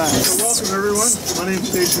 So welcome everyone. My name's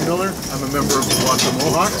Stacey Miller. I'm a member of the Watcha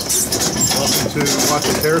Mohawks. Welcome to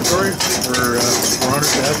Watcha Territory. We're honored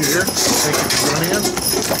to have you here. Thank you for joining us.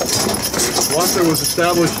 Watcha was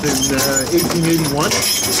established in 1881.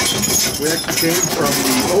 We actually came from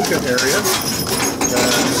the Oka area.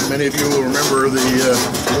 Many of you will remember the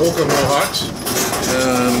Oka Mohawks.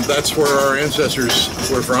 That's where our ancestors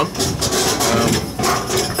were from.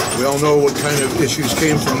 We all know what kind of issues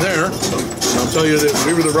came from there. I'll tell you that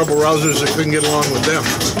we were the rebel rousers that couldn't get along with them.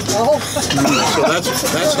 Oh. So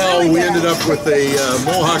that's how we ended up with a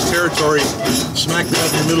Mohawk territory smack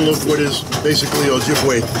dab in the middle of what is basically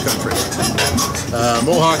Ojibwe country.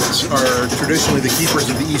 Mohawks are traditionally the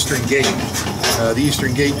keepers of the Eastern Gate. The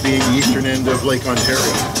Eastern Gate being the eastern end of Lake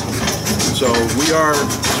Ontario. So we are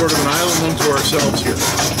sort of an island unto ourselves here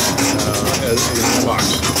as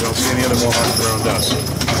Mohawks. We don't see any other Mohawks around us.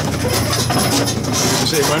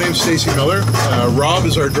 As I say, my name's Stacey Miller. Rob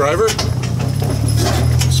is our driver.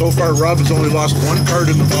 So far, Rob has only lost one card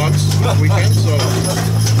in the box this weekend, so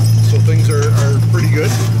things are pretty good.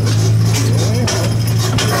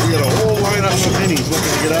 We got a whole lineup of minis looking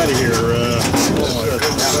to get out of here.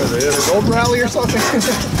 Are they at a gold rally or something?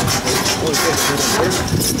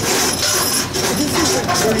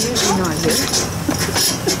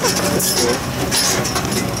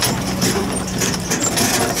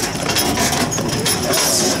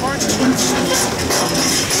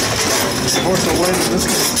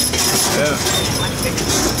 Yeah.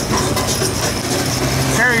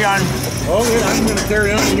 Carry on. Oh yeah, I'm going to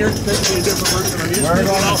carry on here. Take me a different version. We're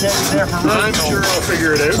going to take a different route. I'm sure I'll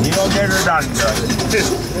figure it out. You'll get her done, good.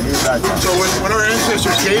 So when our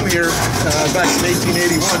ancestors came here back in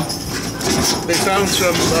 1881, they found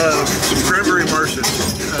some cranberry marshes,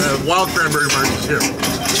 wild cranberry marshes here.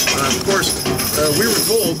 Of course, we were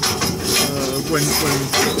told when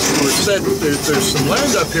we were said there's some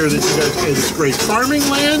land up here that you guys get. It's great farming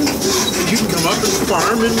land. You can come up and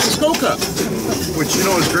farm in Muskoka, which you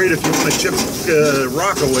know is great if you want to chip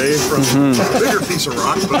rock away from a bigger piece of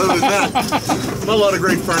rock. But other than that, not a lot of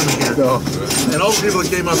great farming here. No. And all the people that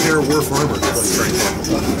came up here were farmers, quite frankly.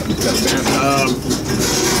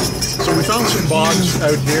 So we found some bogs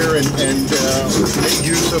out here and made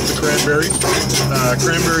use of the cranberries.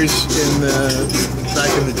 Cranberries back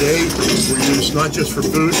in the day were used not just for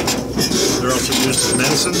food, they're also used as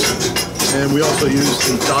medicines. And we also use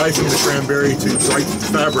the dye from the cranberry to brighten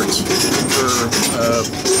fabrics for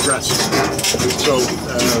dress. So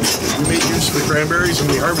we made use of the cranberries, and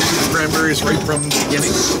we harvested the cranberries right from the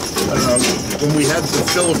beginning. When we had the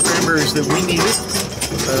fill of cranberries that we needed,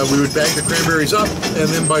 We would bag the cranberries up and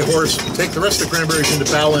then by horse take the rest of the cranberries into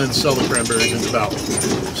Bala and sell the cranberries into Bala.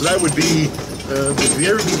 So that would be the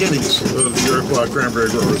very beginnings of the Iroquois Cranberry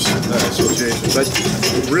Growers Association. But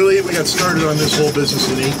really, we got started on this whole business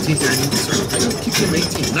in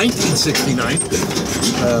 1969.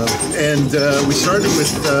 And we started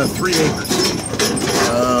with 3 acres.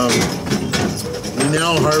 We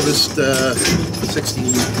now harvest 68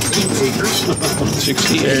 acres.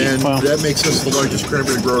 68, and wow. that makes us the largest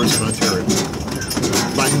cranberry growers in Ontario.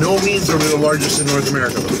 By no means are we the largest in North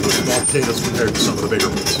America, but we're small potatoes compared to some of the bigger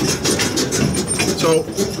ones. So,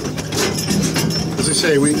 as I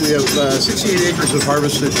say, we have 68 acres of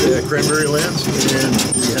harvested cranberry lands, and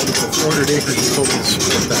we have 400 acres in total to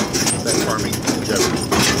support that farming endeavor.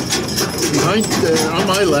 Behind, on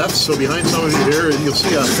my left, so behind some of you here, you'll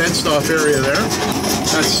see a fenced-off area there.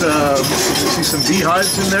 That's, you see some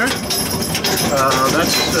beehives in there.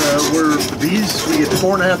 That's where the bees, we get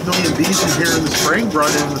 4.5 million bees in here in the spring,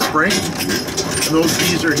 brought in the spring. And those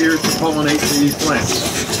bees are here to pollinate the plants.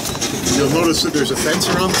 You'll notice that there's a fence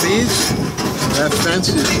around the bees. That fence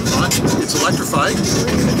is not, it's electrified.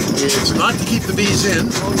 It's not to keep the bees in,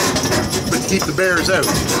 but to keep the bears out.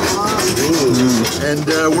 And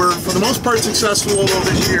we're, for the most part, successful, although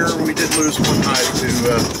this year we did lose one hive to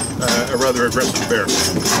a rather aggressive bear.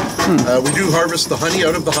 We do harvest the honey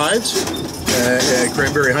out of the hives,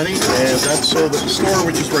 cranberry honey, and that's sold at the store,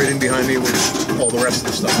 which is right in behind me, which all the rest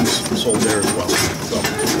of the stuff is sold there as well. So,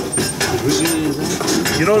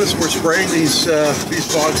 you notice we're spraying these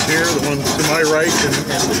bogs here, the one to my right and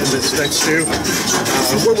this next to.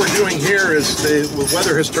 What we're doing here is the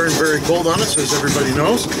weather has turned very cold on us, as everybody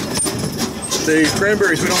knows. The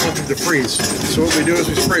cranberries, we don't want them to freeze. So what we do is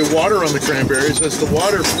we spray water on the cranberries. As the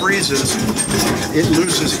water freezes, it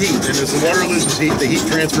loses heat. And as the water loses heat, the heat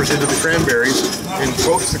transfers into the cranberries and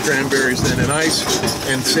coats the cranberries then in ice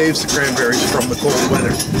and saves the cranberries from the cold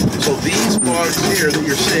weather. So these bogs here that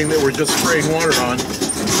you're seeing that we're just spraying water on,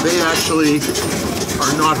 they actually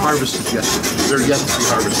are not harvested yet. They're yet to be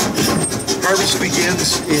harvested. Harvest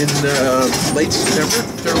begins in late September,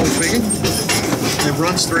 generally speaking. It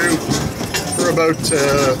runs through for about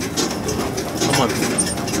a month.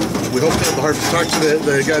 We hope to have the harvest. Talk to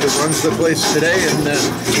the guy that runs the place today, and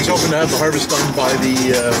he's hoping to have the harvest done by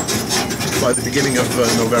the beginning of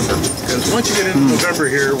November. Because once you get into November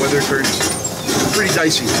here, weather turns pretty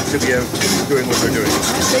dicey to be out doing what they're doing.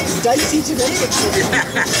 It's dicey today.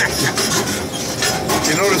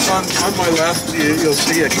 You notice on my left, you'll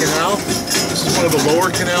see a canal. This is one of the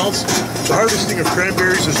lower canals. The harvesting of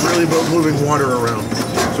cranberries is really about moving water around.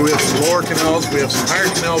 So we have some lower canals, we have some higher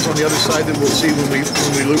canals on the other side that we'll see when we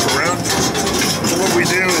loop around. So what we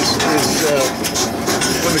do is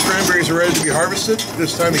when the cranberries are ready to be harvested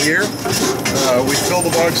this time of year, we fill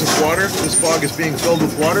the bogs with water. This bog is being filled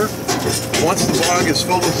with water. Once the bog is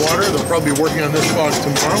filled with water, they'll probably be working on this bog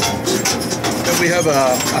tomorrow. Then we have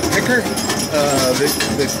a picker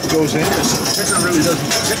that goes in. The picker really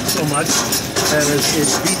doesn't pick so much, and it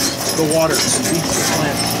beats the water, it beats the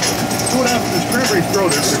plant. So what happens is cranberries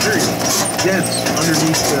grow, they're very dense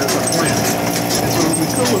underneath the plant. And so when we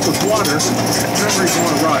fill it with water, the cranberries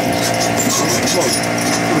want to rise. So the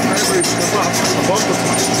cranberries come up above the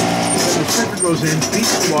plant. Then the picker goes in,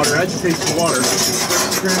 beats the water, agitates the water, lets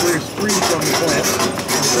the cranberries free from the plant,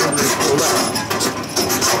 and the cranberries flow out.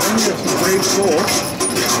 Then we have some brave souls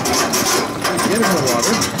get in the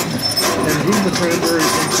water and boom the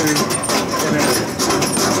cranberries into an area.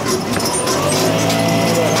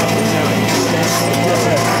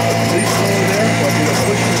 Please go there, but we're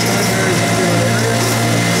pushing the cranberries into an area.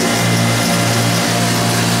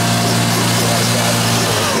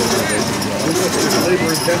 This is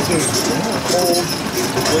labor-intensive, cold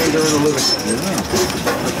way to earn a living.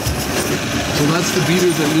 So that's the beater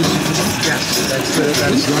that loosens it up? Yes, that's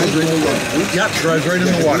drives right in the water. Yep, drives right in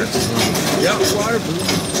the water. Yep.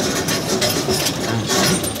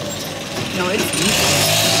 No, it's deep.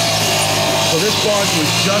 So this bog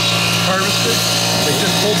was just harvested. They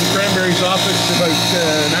just pulled the cranberries off it about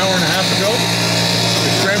an hour and a half ago.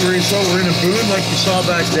 The cranberries were in a boon like you saw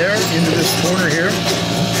back there into this corner here.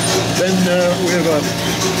 Then we have a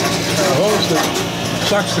hose that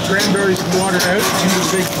sucks the cranberries and water out into the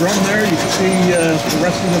big drum there. You can see the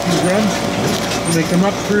rusty looking drums. When they come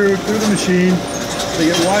up through the machine,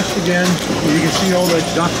 they get washed again. You can see all that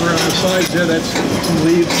duck around the sides there. That's some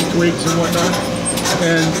leaves and twigs and whatnot.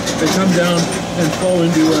 And they come down and fall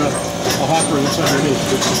into a hopper that's underneath.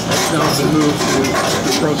 That's now been moved to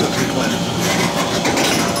the processing plant.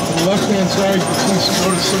 On the left-hand side, you can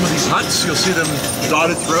notice some of these huts. You'll see them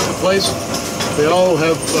dotted throughout the place. They all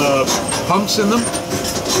have pumps in them.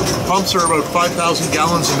 Pumps are about 5,000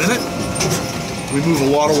 gallons a minute. We move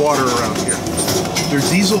a lot of water around here. They're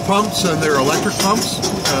diesel pumps and they're electric pumps.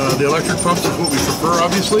 The electric pumps is what we prefer,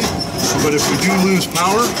 obviously. But if we do lose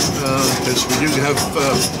power, because we do have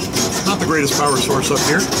not the greatest power source up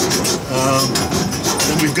here,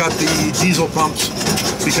 then we've got the diesel pumps,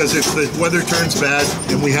 because if the weather turns bad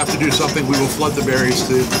and we have to do something, we will flood the berries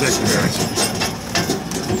to protect the berries.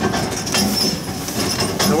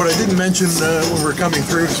 Now, what I didn't mention when we were coming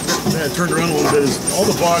through, turned around a little bit, is all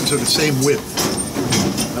the bogs are the same width,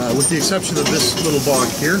 with the exception of this little bog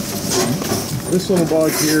here. This little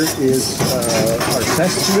bog here is our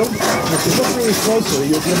test field. If you look really closely,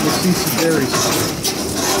 you'll be able to see some berries.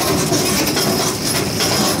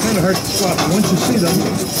 Kind of hard to spot, but once you see them,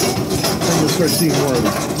 then you'll start seeing more of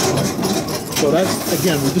them. So that's,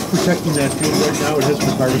 again, we're just protecting that field right now. It hasn't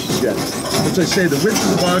been harvested yet. As I say, the width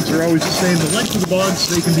of the bogs are always the same. The length of the bogs,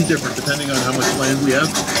 they can be different depending on how much land we have.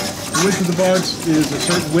 The width of the bogs is a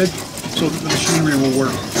certain width so that the machinery will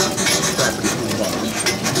work properly for the bogs.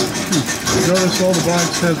 You notice all the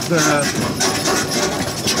bogs have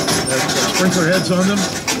sprinkler heads on them.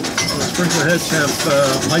 The sprinkler heads have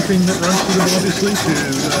piping that runs through them, obviously, to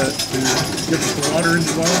give us the water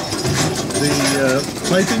into the bog. The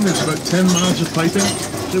piping, there's about 10 miles of piping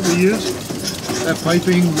that we use. That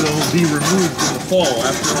piping will be removed in the fall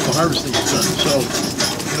after all the harvesting is done. So,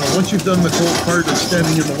 you know, once you've done the cold part of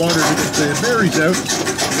standing in the water to get the berries out,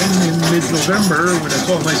 then in mid-November, when it's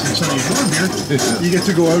all nice and sunny and warm here, you get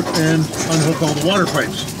to go out and unhook all the water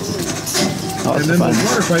pipes. And then those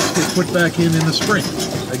water pipes get put back in the spring.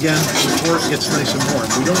 Again, before it gets nice and warm.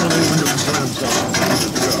 We don't want anyone to enjoy themselves.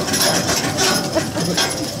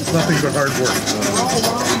 It's nothing but hard work.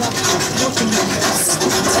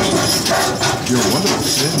 You're wonderful.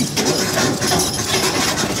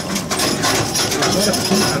 There's a lot of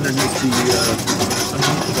peat underneath the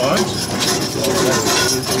bogs.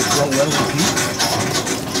 They grow well in peat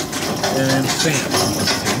and sand.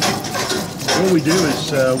 What we do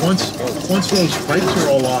is once those pipes are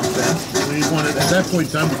all off, then we want it at that point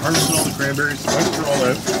in time. We harvested all the cranberries. The pipes are all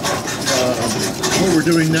out. What we're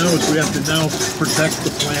doing now is we have to now protect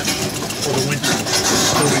the plant for the winter.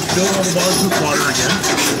 So we fill all the bogs with water again.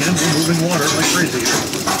 Again, we're moving water like crazy here.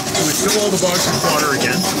 So we fill all the bogs with water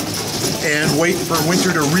again and wait for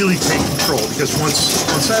winter to really take control, because once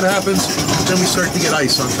that happens, then we start to get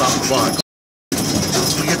ice on top of the bogs.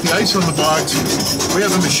 So we get the ice on the bogs. We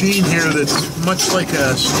have a machine here that's much like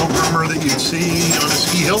a snow groomer that you'd see on a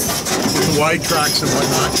ski hill with the wide tracks and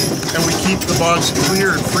whatnot, and we keep the bogs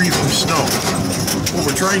clear and free from snow. What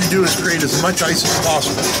we're trying to do is create as much ice as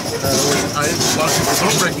possible. What a lot of people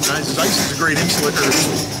don't recognize is ice is a great insulator.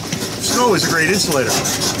 Snow is a great insulator.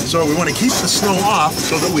 So we want to keep the snow off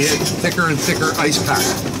so that we have thicker and thicker ice pack.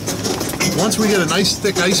 Once we get a nice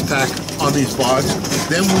thick ice pack on these bogs,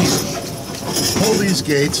 then we pull these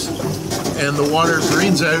gates and the water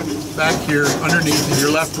drains out back here underneath, and you're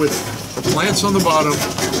left with the plants on the bottom,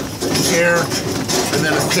 air, and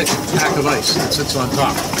then a thick pack of ice that sits on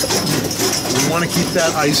top. We want to keep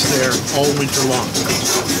that ice there all winter long.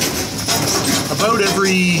 About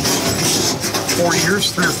every 4 years,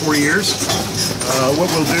 3 or 4 years, what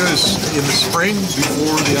we'll do is in the spring,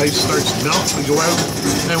 before the ice starts to melt, we go out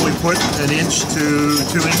and we put 1 inch to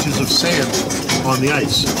 2 inches of sand on the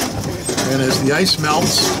ice. And as the ice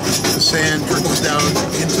melts, the sand trickles down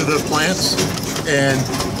into the plants, and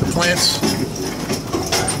the plants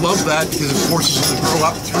love that because it forces them to grow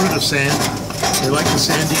up through the sand. They like the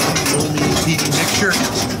sandy, loamy, peaty mixture,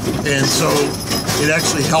 and so it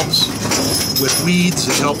actually helps with weeds.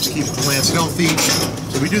 It helps keep the plants healthy.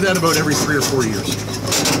 So we do that about every 3 or 4 years.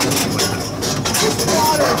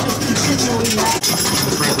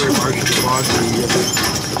 The cranberry marsh in the bog,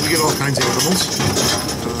 we get all kinds of animals.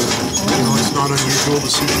 You know, it's not unusual to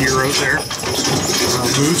see deer out there.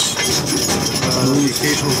 Moose. The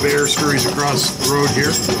occasional bear scurries across the road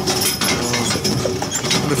here.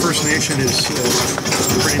 The First Nation is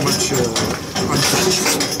pretty much untouched,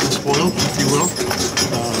 unspoiled, if you will.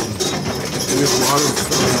 We have a lot of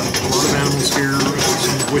animals here,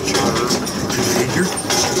 some of which are endangered,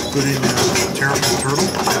 including terrapin turtle.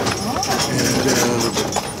 And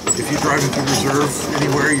if you drive into reserve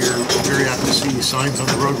anywhere, you're very apt to see signs on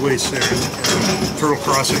the roadways there, turtle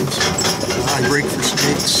crossings, break for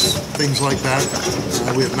snakes, things like that.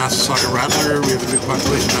 We have Massasauga rattler. We have a big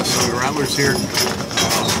population of Massasauga rattlers here.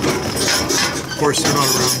 Of course, they're not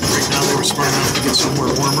around right now. They were smart enough to get somewhere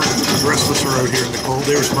warmer. The rest of us are out here in the cold.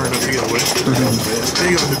 They were smart enough to get away.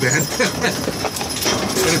 They go into bed.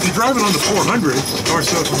 And if if you're driving on the 400,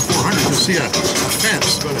 north-south on the 400, you'll see a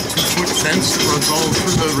fence, about a 2-foot fence that runs all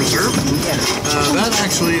through the reserve. That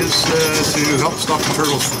actually is to help stop the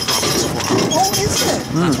turtles from crossing the 400. Oh, is it?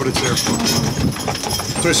 That's what it's there for.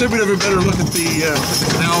 So I said we'd have a better look at the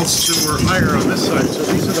canals that were higher on this side. So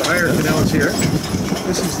these are the higher canals here.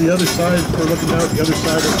 This is the other side. We're looking out the other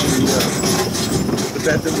side of the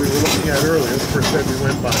bed that we were looking at earlier, the first bed we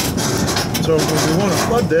went by. So when we want to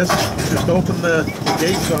flood this, just open the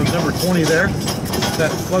gates on number 20 there. That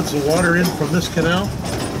floods the water in from this canal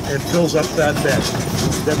and fills up that bed.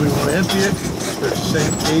 Then we want to empty it. There's the same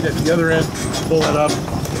gate at the other end. Pull it up,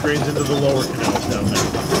 drains into the lower canals down there.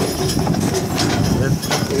 And then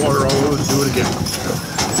pump the water all over and do it again.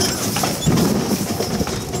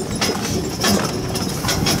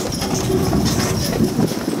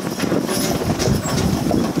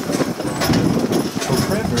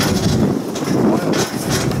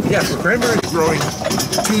 Yes, the cranberry is growing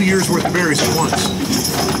 2 years worth of berries at once.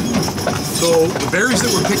 So the berries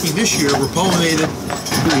that we're picking this year were pollinated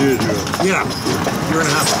 2 years ago. Yeah, year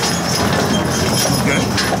and a half ago. Okay.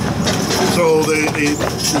 So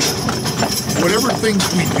whatever things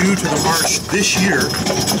we do to the marsh this year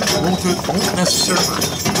won't necessarily,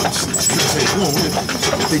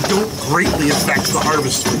 they don't greatly affect the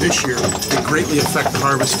harvest for this year. They greatly affect the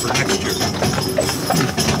harvest for next year.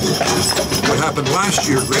 What happened last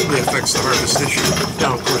year greatly affects the harvest this year.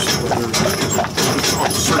 Now, of course,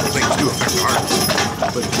 certain things do affect the harvest.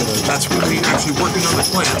 But that's when we're actually working on the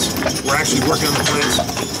plants. We're actually working on the plants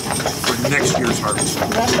for next year's harvest.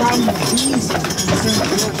 That problem with bees is a concern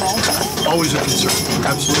for your culture? Always a concern,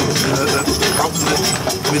 absolutely. That's the problem that,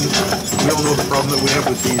 I mean, we all know the problem that we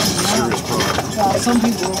have with bees is a serious problem. Well, some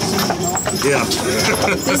people will say no. Yeah.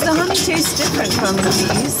 Does the honey taste different from the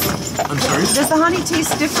bees? I'm sorry? Does the honey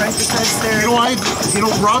taste different because they're...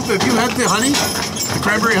 Rob, have you had the honey? The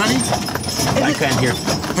cranberry honey? I can't hear.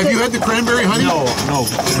 Have you had the cranberry honey? No.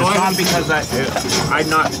 It's not because I'm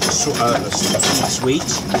not sweet.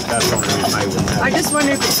 That's the only reason I would have. I just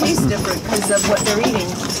wonder if it tastes different because of what they're eating.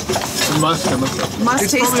 Must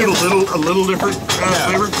It's taste probably different. a little different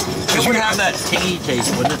flavor. It would have that tangy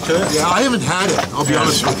taste, wouldn't it, to it? Yeah, I haven't had it. I'll be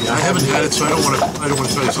honest with you. I haven't had it, so I don't want to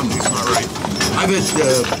tell you something that's not right. I've had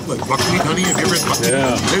like buckwheat honey. Have you ever had buckwheat?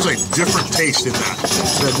 Yeah. There's a different taste in that.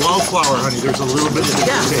 That wildflower honey, there's a little bit of a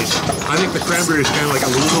different taste. I think the cranberry is kind of like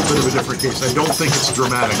a little bit of a different taste. I don't think it's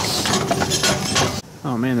dramatic.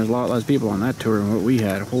 Oh man, there's a lot less people on that tour than what we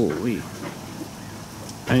had. Holy.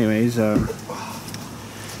 Anyways,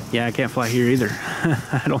 yeah, I can't fly here either.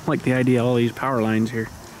 I don't like the idea of all these power lines here.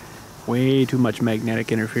 Way too much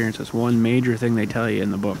magnetic interference. That's one major thing they tell you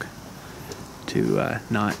in the book. To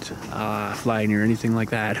not fly near anything like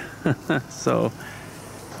that. So,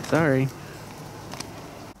 sorry.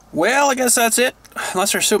 Well, I guess that's it.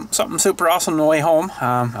 Unless there's something super awesome on the way home.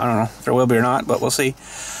 I don't know if there will be or not, but we'll see.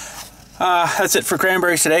 That's it for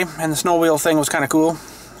cranberries today. And the snow wheel thing was kind of cool.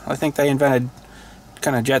 I think they invented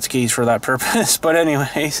kind of jet skis for that purpose. But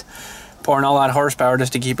anyways, pouring all that horsepower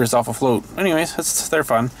just to keep yourself afloat. Anyways, they're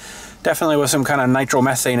fun. Definitely with some kind of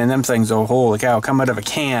nitromethane in them things, though. Holy cow, come out of a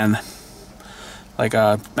can. Like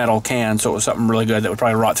a metal can, so it was something really good that would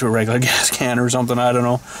probably rot through a regular gas can or something, I don't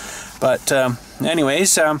know. But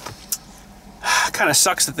anyways, kind of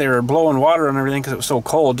sucks that they were blowing water and everything because it was so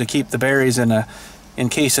cold to keep the berries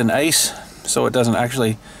encased in ice, so it doesn't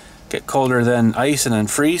actually get colder than ice and then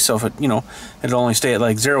freeze. So if it, it'll only stay at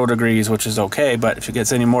like 0 degrees, which is okay, but if it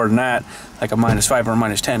gets any more than that, like a -5 or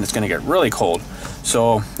 -10, it's going to get really cold.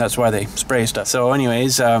 So that's why they spray stuff. So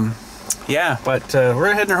anyways, yeah, but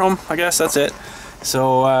we're heading home, I guess. That's it.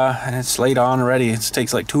 So and it's late on already. It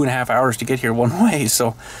takes like 2.5 hours to get here one way,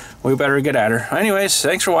 so we better get at her. Anyways,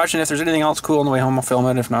 thanks for watching. If there's anything else cool on the way home, I'll film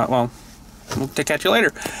it. If not, well, we'll catch you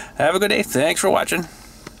later. Have a good day. Thanks for watching.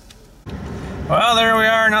 Well, there we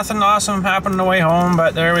are. Nothing awesome happened on the way home,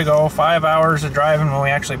 but there we go. 5 hours of driving when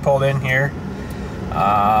we actually pulled in here.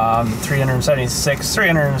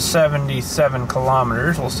 377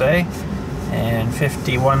 kilometers, we'll say. And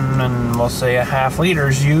 51 and we'll say a half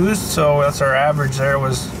liters used, so that's our average there.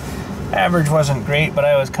 Average wasn't great, but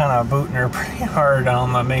I was kind of booting her pretty hard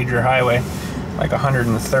on the major highway, like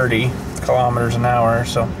 130 kilometers an hour,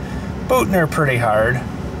 so booting her pretty hard.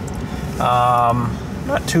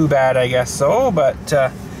 Not too bad, I guess, so, but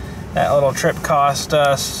that little trip cost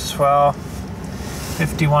us, well,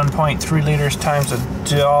 51.3 liters times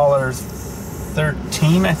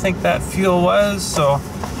 $1.13, I think that fuel was, so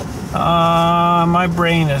my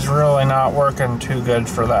brain is really not working too good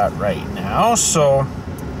for that right now, so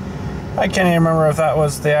I can't even remember if that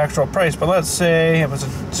was the actual price, but let's say it was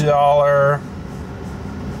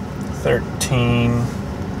 $1.13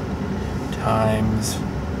 times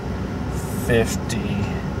 50.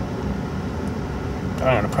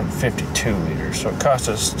 I'm gonna put 52 liters. So it cost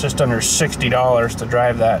us just under $60 to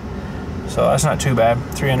drive that. So that's not too bad.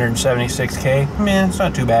 376K. Man, it's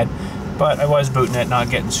not too bad. But I was booting it, not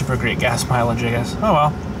getting super great gas mileage, I guess. Oh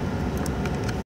well.